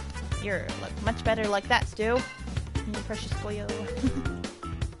 You're look much better like that, Stu. You precious boyo.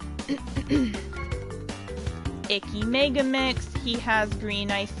 Icky Megamix. He has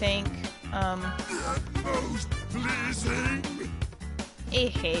green, I think. Most pleasing. I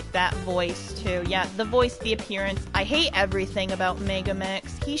hate that voice too. Yeah, the voice, the appearance. I hate everything about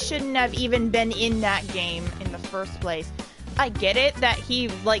Megamix. He shouldn't have even been in that game in the first place. I get it that he,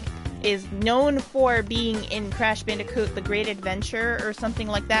 like, is known for being in Crash Bandicoot The Great Adventure or something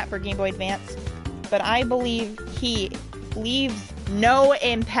like that for Game Boy Advance, but I believe he leaves no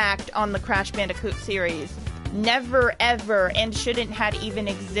impact on the Crash Bandicoot series. Never, ever, and shouldn't have even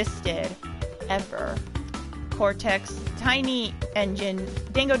existed. Ever. Cortex, Tiny Engine,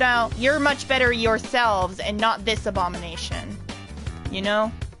 Dingo Dial, you're much better yourselves and not this abomination. You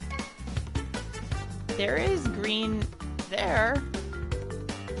know? There is green there.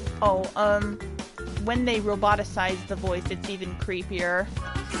 Oh, when they roboticize the voice, it's even creepier.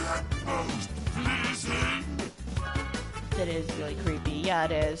 Most pleasing. It is really creepy. Yeah,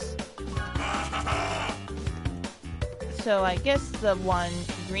 it is. So I guess the one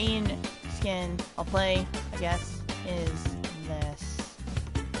green skin I'll play, I guess, is this.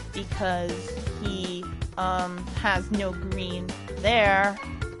 Because he, has no green there.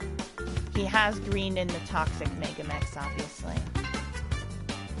 He has green in the Toxic Megamix, obviously.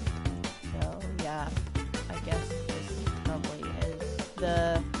 So, yeah. I guess this probably is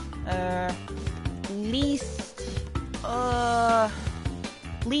the,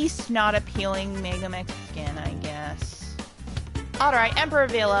 least not appealing Megamix skin, I guess. Alright, Emperor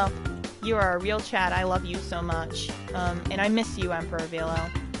Velo. You are a real chat. I love you so much. And I miss you, Emperor Velo.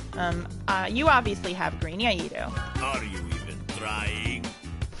 You obviously have green. Yeah, you do. Are you even trying?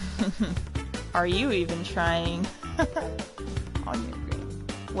 Are you even trying? On your green.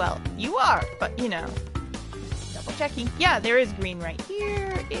 Well, you are, but you know. Double checking. Yeah, there is green right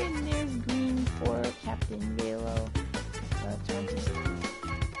here, and there's green for Captain Velo. 26.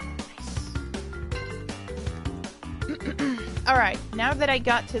 Nice. Alright, now that I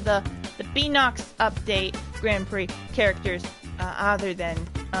got to the Beanox update Grand Prix characters, other than,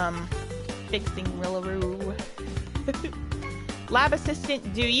 fixing Rillaroo. Lab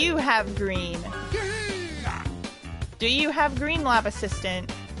Assistant, do you have green? Do you have green, Lab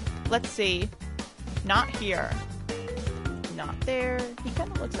Assistant? Let's see. Not here. Not there. He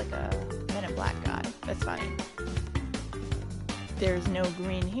kind of looks like a Men in Black guy. That's fine. There's no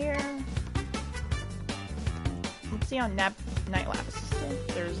green here. Let's see on Night Lab Assistant.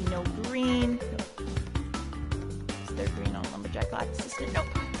 There's no green. Nope. Is there green on Lumberjack Lab Assistant? Nope.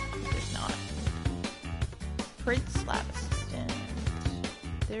 There's not. Prince Lab Assistant.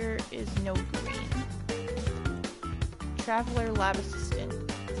 There is no green. Traveler Lab Assistant.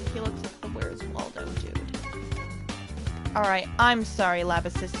 He looks like the Where's Waldo dude. Alright, I'm sorry, Lab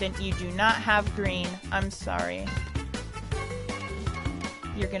Assistant. You do not have green. I'm sorry.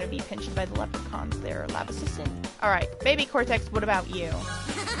 You're gonna be pinched by the leprechauns there, Lab Assistant. Alright, Baby Cortex, what about you?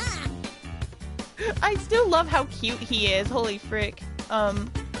 I still love how cute he is. Holy frick.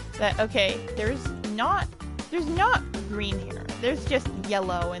 Okay, there's not green here. There's just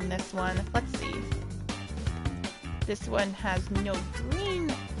yellow in this one. Let's see. This one has no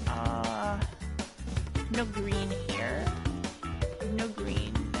green. No green here. No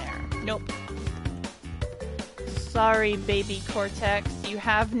green there. Nope. Sorry, Baby Cortex. You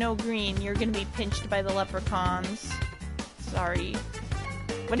have no green. You're gonna be pinched by the leprechauns. Sorry.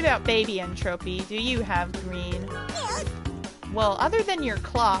 What about Baby Entropy? Do you have green? Well, other than your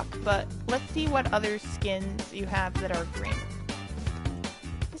clock, but let's see what other skins you have that are green.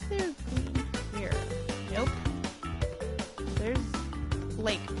 Is there green here? Nope. There's,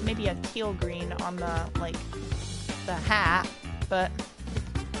 like, maybe a teal green on the, like, the hat, but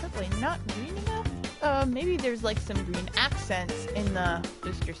it's probably not green enough. Maybe there's, like, some green accents in the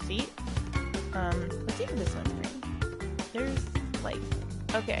booster seat. Let's see if this one's green. There's, like,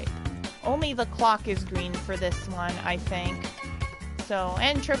 okay. Only the clock is green for this one, I think. So,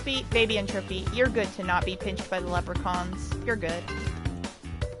 Entropy, Baby Entropy, you're good to not be pinched by the leprechauns. You're good.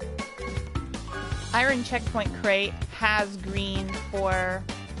 Iron Checkpoint Crate has green for,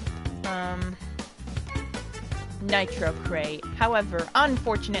 Nitro Crate. However,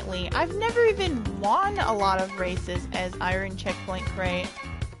 unfortunately, I've never even won a lot of races as Iron Checkpoint Crate,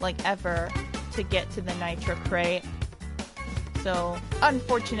 like, ever, to get to the Nitro Crate. So,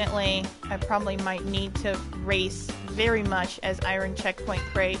 unfortunately, I probably might need to race very much as Iron Checkpoint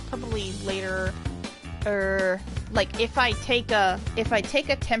Crate, probably later, like, if I take a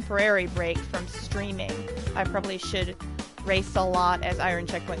temporary break from streaming, I probably should race a lot as Iron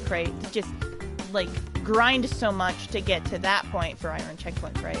Checkpoint Crate to just, like, grind so much to get to that point for iron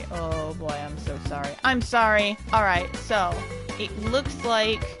checkpoints, right? Oh boy, I'm so sorry. I'm sorry. Alright, so it looks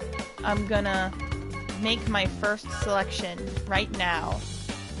like I'm gonna make my first selection right now.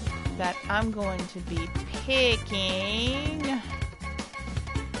 That I'm going to be picking...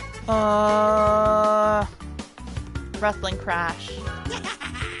 Wrestling Crash.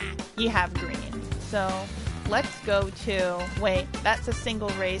 You have green. So, let's go to... Wait, that's a single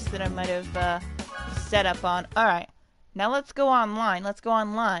race that I might have set up on. Alright, now let's go online. Let's go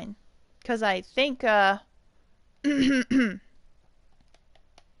online. Because I think,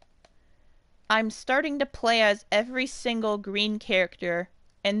 I'm starting to play as every single green character,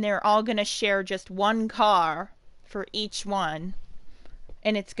 and they're all gonna share just one car for each one.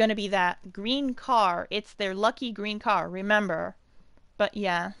 And it's gonna be that green car. It's their lucky green car, remember. But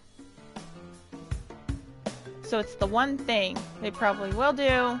yeah. So it's the one thing they probably will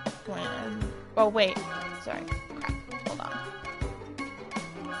do when... Oh, wait. Sorry. Crap. Hold on.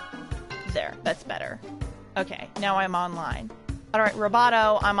 There. That's better. Okay. Now I'm online. Alright,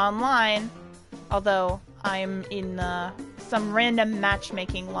 Roboto, I'm online. Although, I'm in some random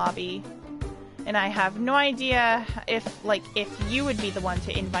matchmaking lobby. And I have no idea if you would be the one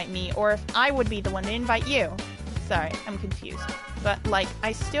to invite me, or if I would be the one to invite you. Sorry, I'm confused. But, like,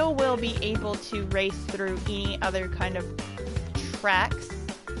 I still will be able to race through any other kind of tracks.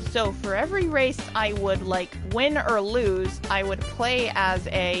 So for every race I would, like, win or lose, I would play as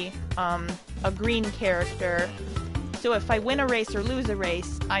a green character. So if I win a race or lose a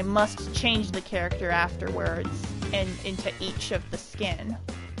race, I must change the character afterwards and into each of the skin.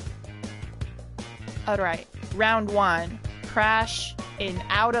 Alright, round 1. Crash in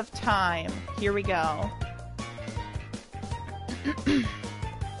Out of Time. Here we go.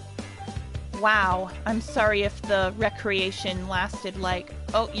 Wow, I'm sorry if the recreation lasted like...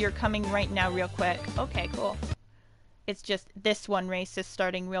 Oh, you're coming right now real quick. Okay, cool. It's just this one race is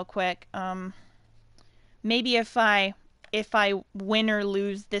starting real quick. Maybe if I win or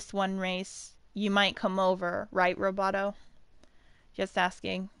lose this one race, you might come over, right, Roboto? Just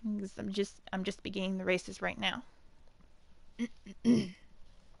asking, because I'm just beginning the races right now.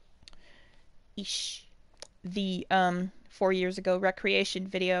 Eesh. The 4 years ago recreation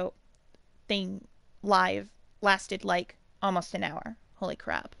video thing live lasted like almost an hour. Holy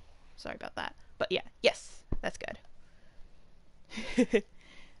crap. Sorry about that. But yeah, yes, that's good.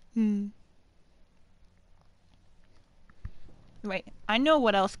 Wait, I know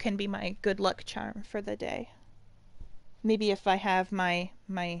what else can be my good luck charm for the day. Maybe if I have my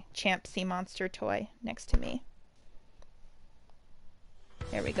Champ Sea Monster toy next to me.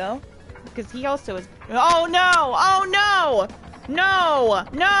 There we go. Because he also is... Oh no! Oh no! No!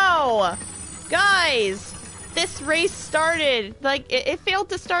 No! Guys! This race started. Like, it failed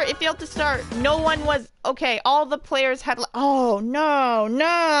to start. It failed to start. No one was... Okay, all the players had... Oh, no!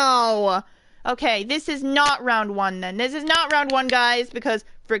 No! Okay, this is not round 1 then. This is not round 1, guys, because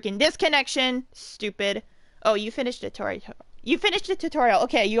freaking disconnection. Stupid. Oh, you finished the tutorial. You finished the tutorial.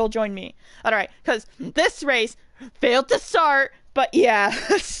 Okay, you'll join me. Alright, because this race failed to start, but yeah.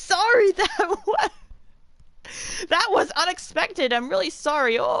 Sorry, that was unexpected. I'm really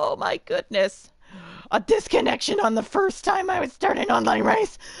sorry. Oh my goodness. A disconnection on the first time I would start an online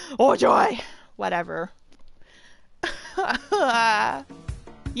race. Oh joy. Whatever.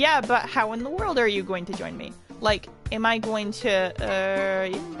 Yeah, but how in the world are you going to join me? Like, am I going to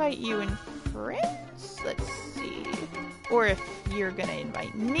invite you in friends? Let's see. Or if you're gonna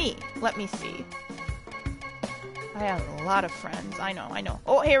invite me. Let me see. I have a lot of friends. I know.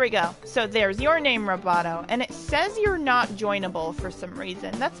 Oh, here we go. So there's your name, Roboto. And it says you're not joinable for some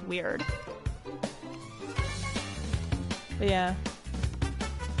reason. That's weird. But yeah.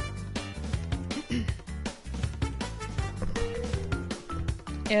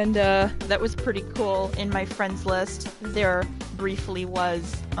 And that was pretty cool. In my friends list, there briefly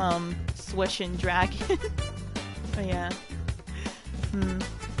was Swish and Dragon. Oh yeah.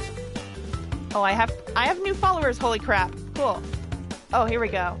 Oh, I have new followers. Holy crap. Cool. Oh, here we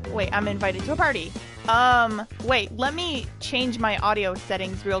go. Wait, I'm invited to a party. Wait, let me change my audio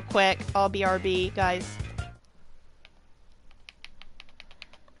settings real quick. I'll BRB, guys.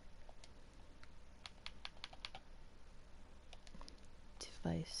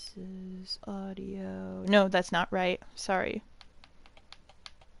 Devices, audio. No, that's not right. Sorry.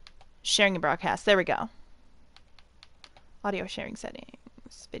 Sharing a broadcast. There we go. Audio sharing settings.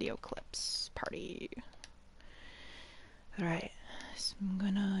 Video clips. Party. Alright. So I'm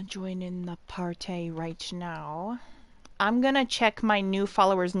gonna join in the party right now. I'm gonna check my new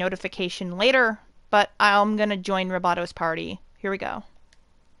followers notification later, but I'm gonna join Roboto's party. Here we go.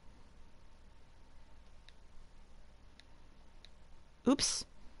 Oops.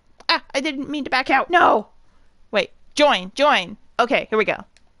 Ah, I didn't mean to back out. No! Wait, join. Okay, here we go.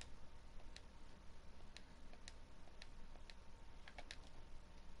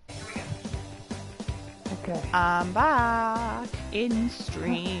 Okay. I'm back in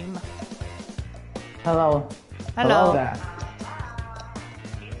stream. Hello. Hello. there.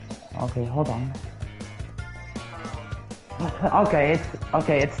 Okay, hold on. Okay,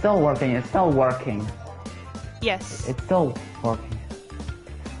 it's still working. Yes. It's still working.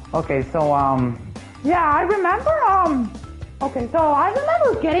 Okay, so yeah, I remember okay, so I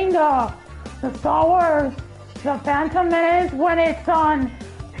remember getting the Star Wars The Phantom Menace when it's on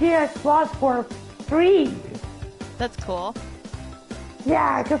PS Plus for free. That's cool.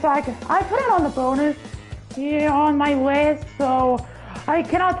 Yeah, because I put it on the bonus here on my list, so I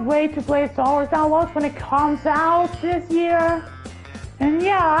cannot wait to play Star Wars Outlaws when it comes out this year. And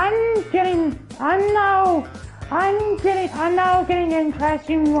yeah, I'm now getting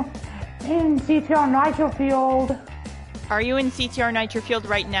interested in CTR Nitro-Fueled. Are you in CTR Nitro-Fueled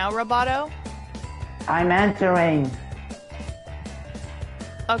right now, Roboto? I'm entering.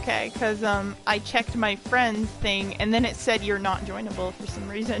 Okay, because I checked my friends thing, and then it said you're not joinable for some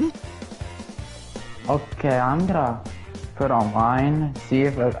reason. Okay, I'm gonna put online, see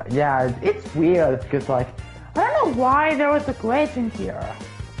if yeah, it's weird because like I don't know why there was a glitch in here,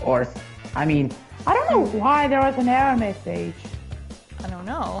 or I mean I don't know why there was an error message. I don't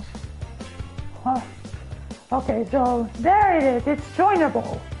know. Huh. Okay, so there it is. It's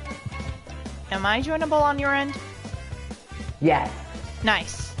joinable. Am I joinable on your end? Yes.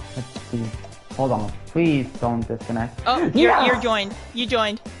 Nice. Let's see. Hold on. Please don't disconnect. Oh, Yes! you're joined. You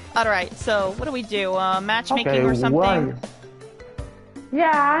joined. Alright, so what do we do? Matchmaking Okay, or something? what?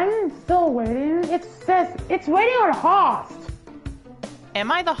 Yeah, I'm still waiting. It says it's waiting on host.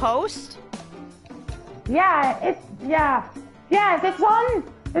 Am I the host? Yeah, yes,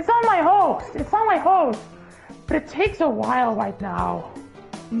 it's on my host. It's on my host. But it takes a while right now.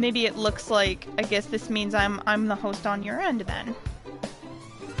 Maybe it looks like, I guess this means I'm the host on your end then.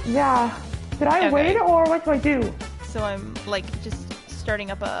 Yeah. Should I Okay. wait or what do I do? So I'm like just starting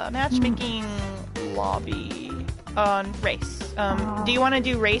up a matchmaking lobby on race. Do you want to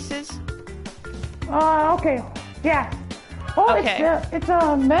do races? Okay. Yeah. Oh, Okay. it's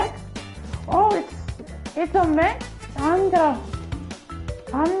a mix. Oh, it's a mix. I'm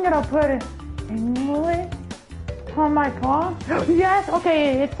gonna put it English on my phone. Yes.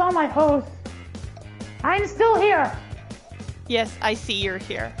 Okay. It's on my host. I'm still here. Yes, I see you're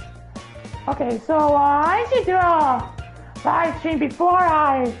here. Okay. So I should do a live stream before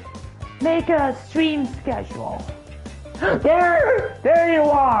I make a stream schedule. There you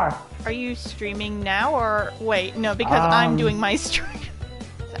are. Are you streaming now or wait? No, because I'm doing my stream.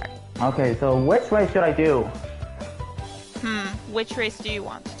 Sorry. Okay, so which way should I do? Which race do you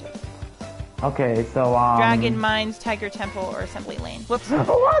want to do? Okay, so Dragon Mines, Tiger Temple, or Assembly Lane? Whoops. What?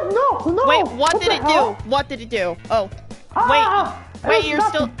 No. Wait, what did the it hell? do? What did it do? Oh, It wait, was you're nothing.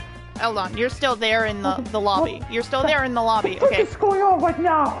 still. Hold on, you're still there in the lobby. You're still there in the lobby. What Okay. is going on right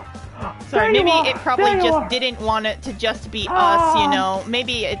now? Sorry, There you maybe are. it probably There you just are. didn't want it to just be us, you know.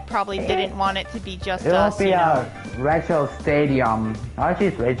 Maybe it probably didn't want it to be just It'll us, be you know. a retro stadium. I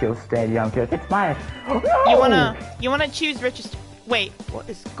choose retro stadium because it's my. You wanna choose Richest? Wait, what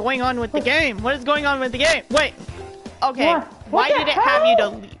is going on with the game? What is going on with the game? Wait. Okay. What? Why What did the it have you to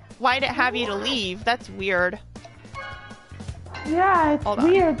hell? leave? Why did it have you to leave? That's weird. Yeah, it's Hold on.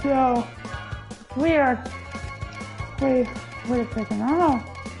 weird though. Weird. Wait a second. I don't know.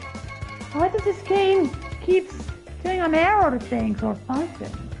 Why does this game keeps doing an error to things or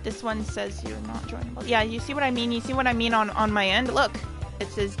something? This one says you're not joinable. Yeah, you see what I mean? You see what I mean on my end? Look, it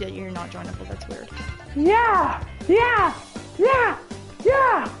says that you're not joinable. That's weird. Yeah.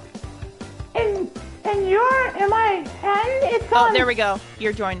 And in my end, it's on. Oh, there we go.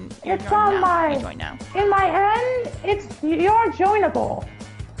 You're joined. You're It's joined on now. my. You join now. In my end, you're joinable.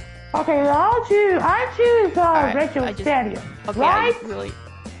 Okay, I choose Alright, Rachel I just- Stadium. Okay, right? I really,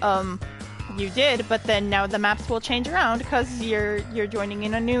 you did, but then now the maps will change around because you're joining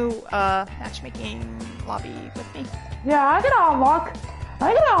in a new matchmaking lobby with me. Yeah, I gotta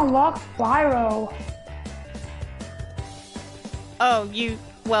unlock Spyro. Oh,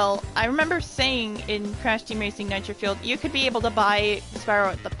 well, I remember saying in Crash Team Racing Nitro-Fueled, you could be able to buy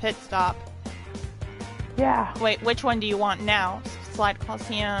Spyro at the pit stop. Yeah. Wait, which one do you want now? Slide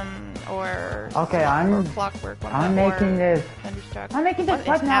Coliseum or Okay, or Clockwork? What I'm about- making or this. Thunderstruck? I'm making this What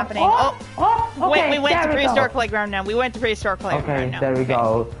right is now. happening? Okay, Wait, we went to there we Prehistoric go. Playground now. We went to Prehistoric Playground Okay, now. there we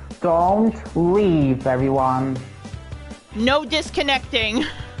go. Don't leave, everyone. No disconnecting.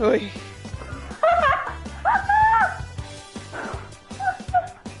 Oy.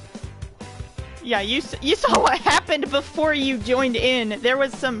 Yeah, you saw what happened before you joined in. There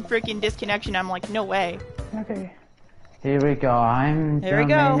was some freaking disconnection. I'm like, no way. Okay. Here we go. I'm Here we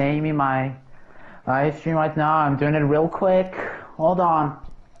go. naming my live stream right now. I'm doing it real quick. Hold on.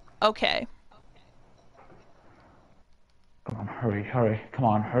 Okay. Come on, hurry, hurry. Come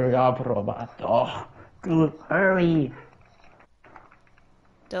on, hurry up, robot. Oh, good, hurry.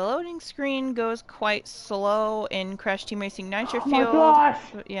 The loading screen goes quite slow in Crash Team Racing Nitro-Fueled. Oh my gosh.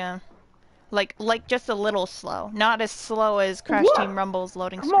 Yeah. Like just a little slow. Not as slow as Crash What? Team Rumble's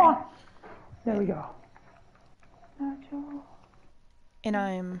loading Come screen. on. There we go. And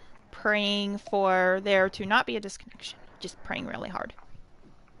I'm praying for there to not be a disconnection. Just praying really hard.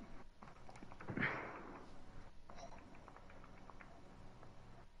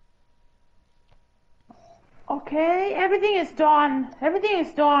 Okay, everything is done. Everything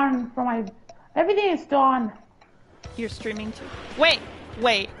is done for my... Everything is done. You're streaming too? Wait.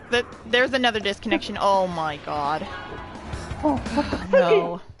 There's another disconnection. Oh my god. Oh, what the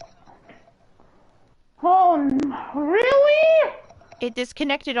No. Oh, really? It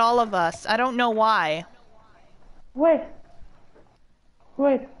disconnected all of us. I don't know why. Wait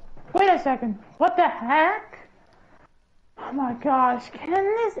a second. What the heck? Oh my gosh, can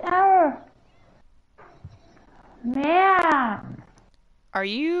this ever... Man. Are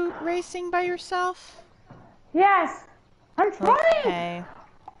you racing by yourself? Yes, I'm trying. Okay.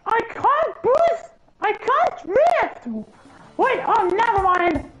 I can't boost. I can't drift. Wait, oh, never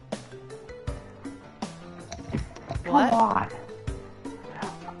mind. What? Come on.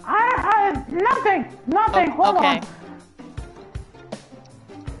 Nothing. Oh, Hold okay. on.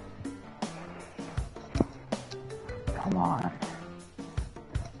 Come on.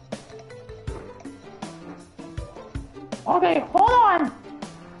 Okay, hold on.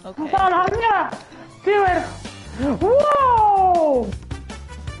 Okay. Hold on, I'm gonna do it. Whoa!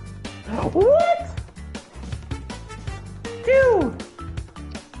 What? Dude!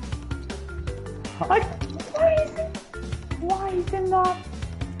 Like, why is it not?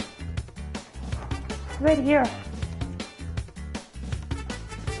 Right here.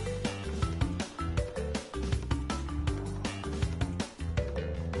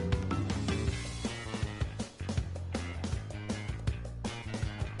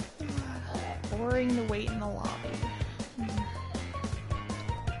 Boring to wait in the lobby.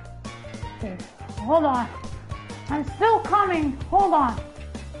 Okay, hold on. I'm still coming. Hold on.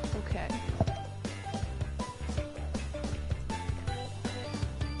 Okay.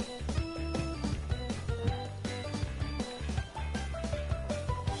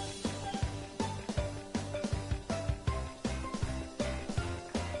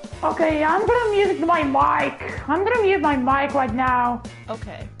 Okay, I'm gonna mute my mic. I'm gonna mute my mic right now.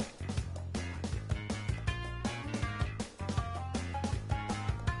 Okay.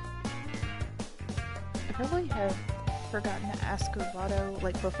 I probably have forgotten to ask Roboto,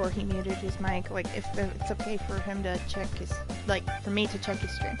 like, before he muted his mic, like, if it's okay for him to check his, like, for me to check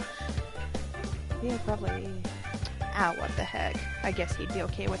his stream. Yeah, probably. Ah, what the heck. I guess he'd be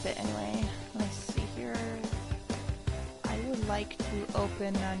okay with it anyway. Let's see here. I would like to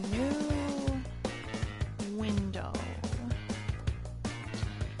open a new window.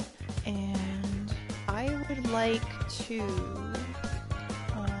 And I would like to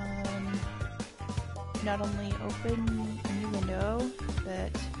not only open a new window,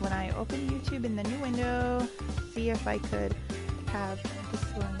 but when I open YouTube in the new window, see if I could have this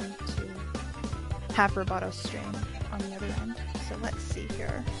one to have Roboto stream on the other end. So let's see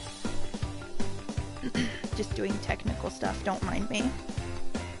here. Just doing technical stuff, don't mind me.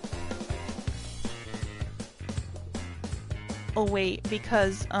 Oh wait,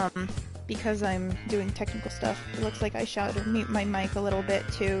 because I'm doing technical stuff, it looks like I should mute my mic a little bit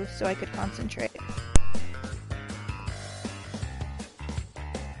too, so I could concentrate.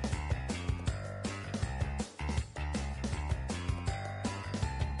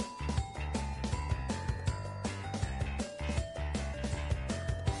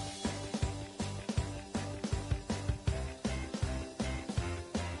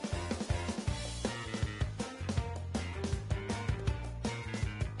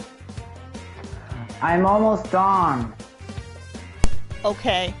 I'm almost done.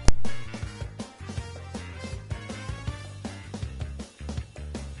 Okay.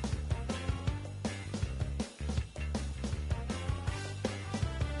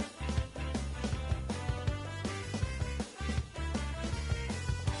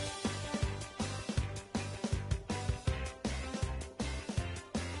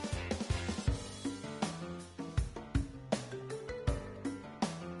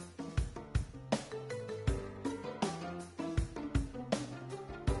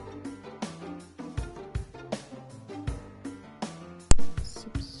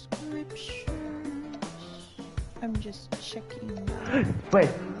 I'm just checking Wait.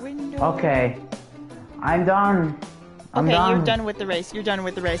 the window. Okay. I'm done. I'm Okay, done. you're done with the race. You're done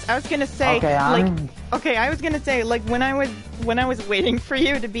with the race. I was gonna say, Okay, I was gonna say, like, when I was waiting for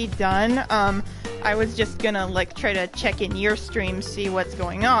you to be done, I was just gonna like try to check in your stream, see what's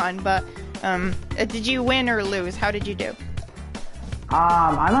going on. But did you win or lose? How did you do?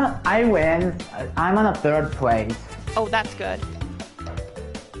 I win. I'm on a 3rd place. Oh, that's good.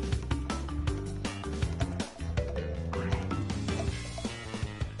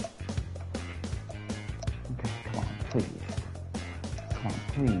 Please. Come on,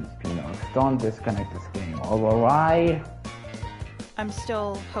 please, Pino. Don't disconnect this game. Alright? I'm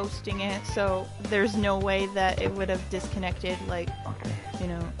still hosting it, so there's no way that it would have disconnected, like, Okay. you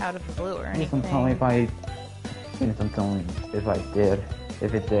know, out of the blue or Please anything. don't tell me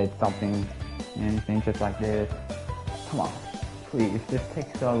if it did something, anything just like this. Come on. Please, this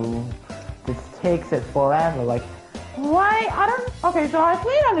takes it forever. Like, why? I don't. Okay, so I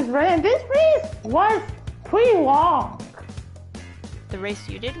played on this race, and this race was pretty long. The race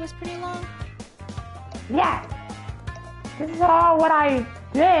you did was pretty long? Yeah. This is all what I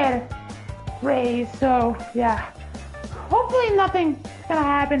did. Race, so yeah. Hopefully nothing's gonna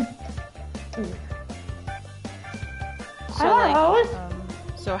happen. So,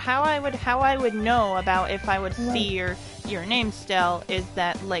 so how I would know about if I would see your name still is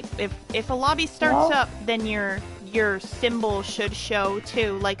that, like, if a lobby starts up, then your symbol should show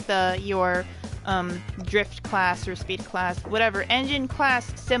too, like your drift class or speed class, whatever engine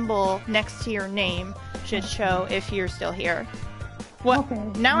class symbol next to your name should show if you're still here. What? Okay,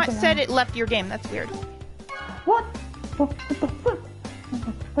 Now okay. it said it left your game. That's weird. What? What the fuck?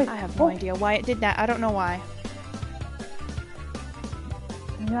 Wait, I have no idea why it did that. I don't know why.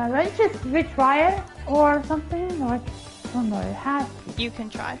 Yeah, let's just retry it or something. Or I don't know. It has. You can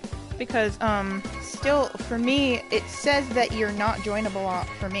try. Because, still, for me, it says that you're not joinable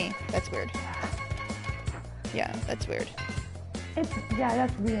for me. That's weird. Yeah, that's weird. Yeah,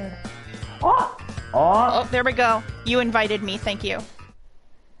 that's weird. Oh! Oh, there we go. You invited me. Thank you.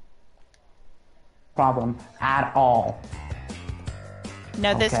 Problem at all.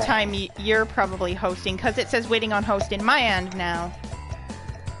 No, this Okay. time you're probably hosting, because it says waiting on host in my end now.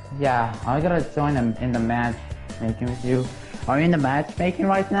 Yeah, I'm gonna join them in the matchmaking with you. Are you in the matchmaking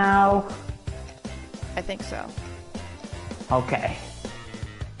right now? I think so. Okay.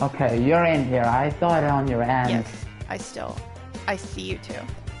 Okay, you're in here. I saw it on your end. Yes, I see you too.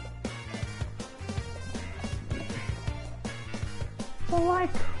 So like,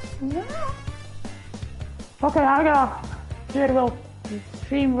 yeah. Okay, I gotta do it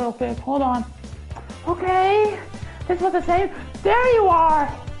stream real quick. Hold on. Okay, this was the same. There you are.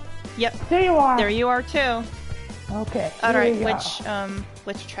 Yep, There you are. there you are too. Okay. All here right, you go.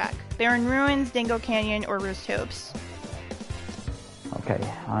 which track? Barren Ruins, Dingo Canyon, or Roost Hopes? Okay,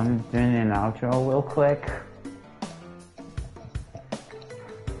 I'm doing an outro real quick.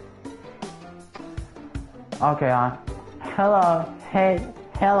 Okay,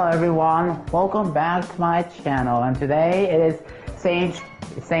 hello everyone. Welcome back to my channel, and today it is Saint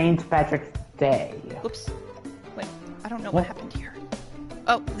Patrick's Day. Oops. Wait, I don't know what happened here.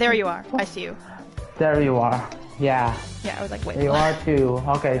 Oh, there you are. I see you. There you are. Yeah, Yeah, I was like, wait. there you are too.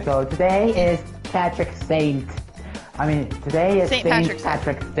 Okay, so today is today is Saint Saint Patrick's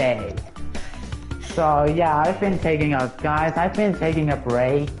Patrick's Day. So yeah, I've been taking a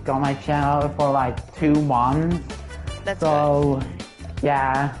break on my channel for like 2 months. That's So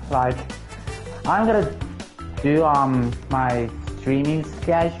yeah, like I'm gonna do my streaming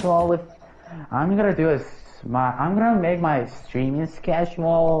schedule with. I'm gonna make my streaming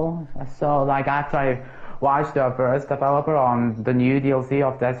schedule. So like after I watch the first developer on the new DLC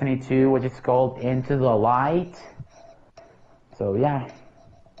of Destiny 2, which is called Into the Light. So yeah. good.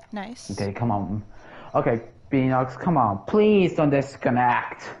 Nice. Okay, come on. Okay, Beanox, come on. Please don't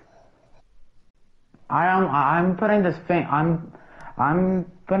disconnect. I'm putting this thing. I'm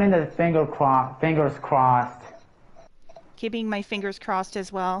putting the fingers crossed. Keeping my fingers crossed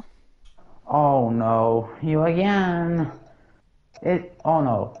as well. Oh no, you again. Oh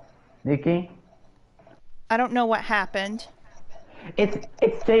no, Nikki. I don't know what happened. It's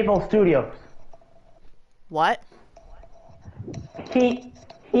Stable Studios. What? He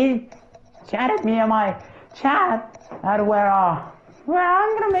chatted me on my chat at where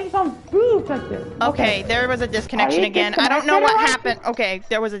I'm gonna make some food like this. Okay, there was a disconnection Are you again. I don't know disconnected what or happened. Okay,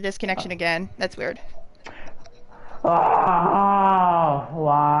 there was a disconnection again. That's weird. Oh,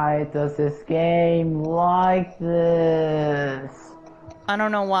 why does this game like this? I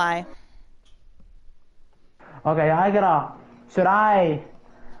don't know why. Okay, should I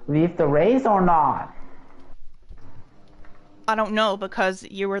leave the race or not? I don't know because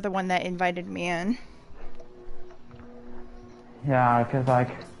you were the one that invited me in. Yeah, cause like,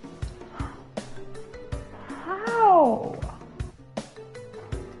 how?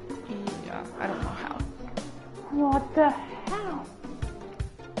 Yeah, I don't know how. What the hell?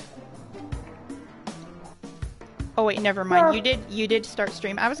 Oh wait, never mind. You did start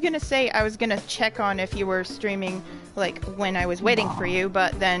stream. I was gonna say I was gonna check on if you were streaming like when I was waiting for you,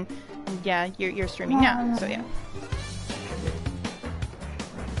 but then yeah, you're streaming now. So yeah.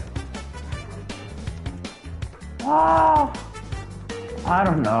 Oh, I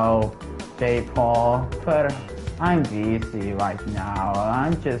don't know, J-Paul, but I'm busy right now.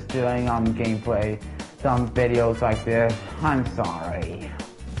 I'm just doing gameplay, some videos like this. I'm sorry.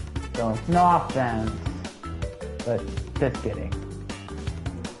 So no offense, but just kidding.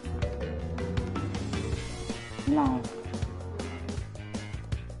 No.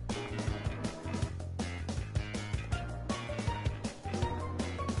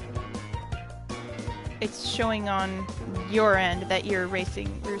 It's showing on your end that you're racing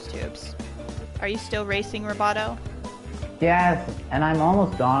Roost Tubes. Are you still racing Roboto? Yes, and I'm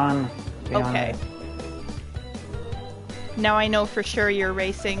almost done. Okay. Now I know for sure you're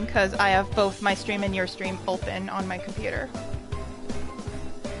racing because I have both my stream and your stream open on my computer.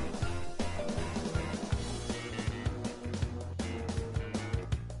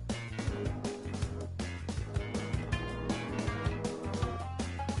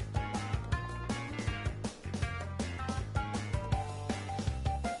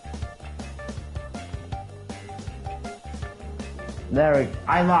 There,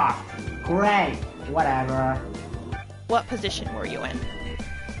 I lost. Great, whatever. What position were you in?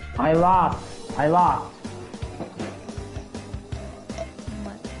 I lost.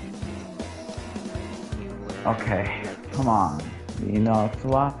 Okay, come on. You know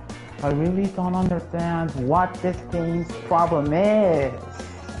what? I really don't understand what this game's problem is.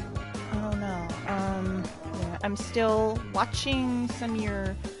 I don't know. Yeah, I'm still watching some of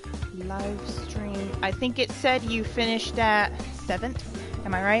your live stream. I think it said you finished at 7th.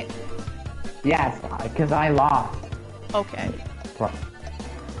 Am I right? Yes, because I lost. Okay.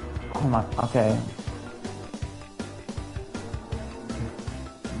 Oh my, okay.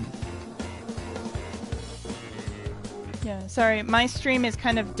 Yeah, sorry. My stream is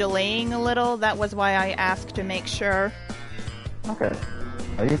kind of delaying a little. That was why I asked to make sure. Okay.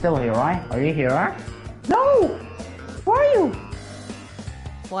 Are you still here, right? Are you here? No! Where are you?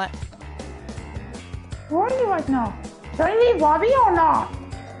 What? Where are you right now? Do I leave lobby or not?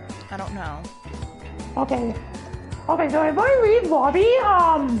 I don't know. Okay. Okay, so if I leave lobby,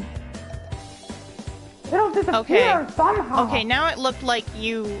 it'll disappear somehow. Okay, now it looked like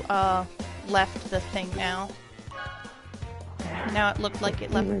you, left the thing now. Now it looked like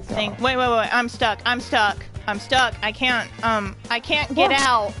it left the thing. Wait, I'm stuck. I can't get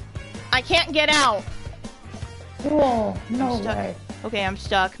out. I can't get out. Whoa, no way. Okay, I'm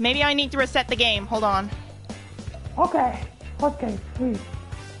stuck. Maybe I need to reset the game. Hold on. Okay, please.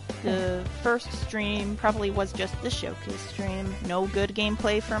 The first stream probably was just the showcase stream. No good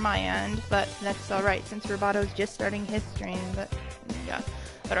gameplay for my end, but that's alright since Roboto's just starting his stream, but yeah.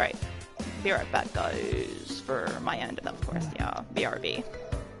 But alright. Be right back, guys, for my end, of course, yeah. BRB.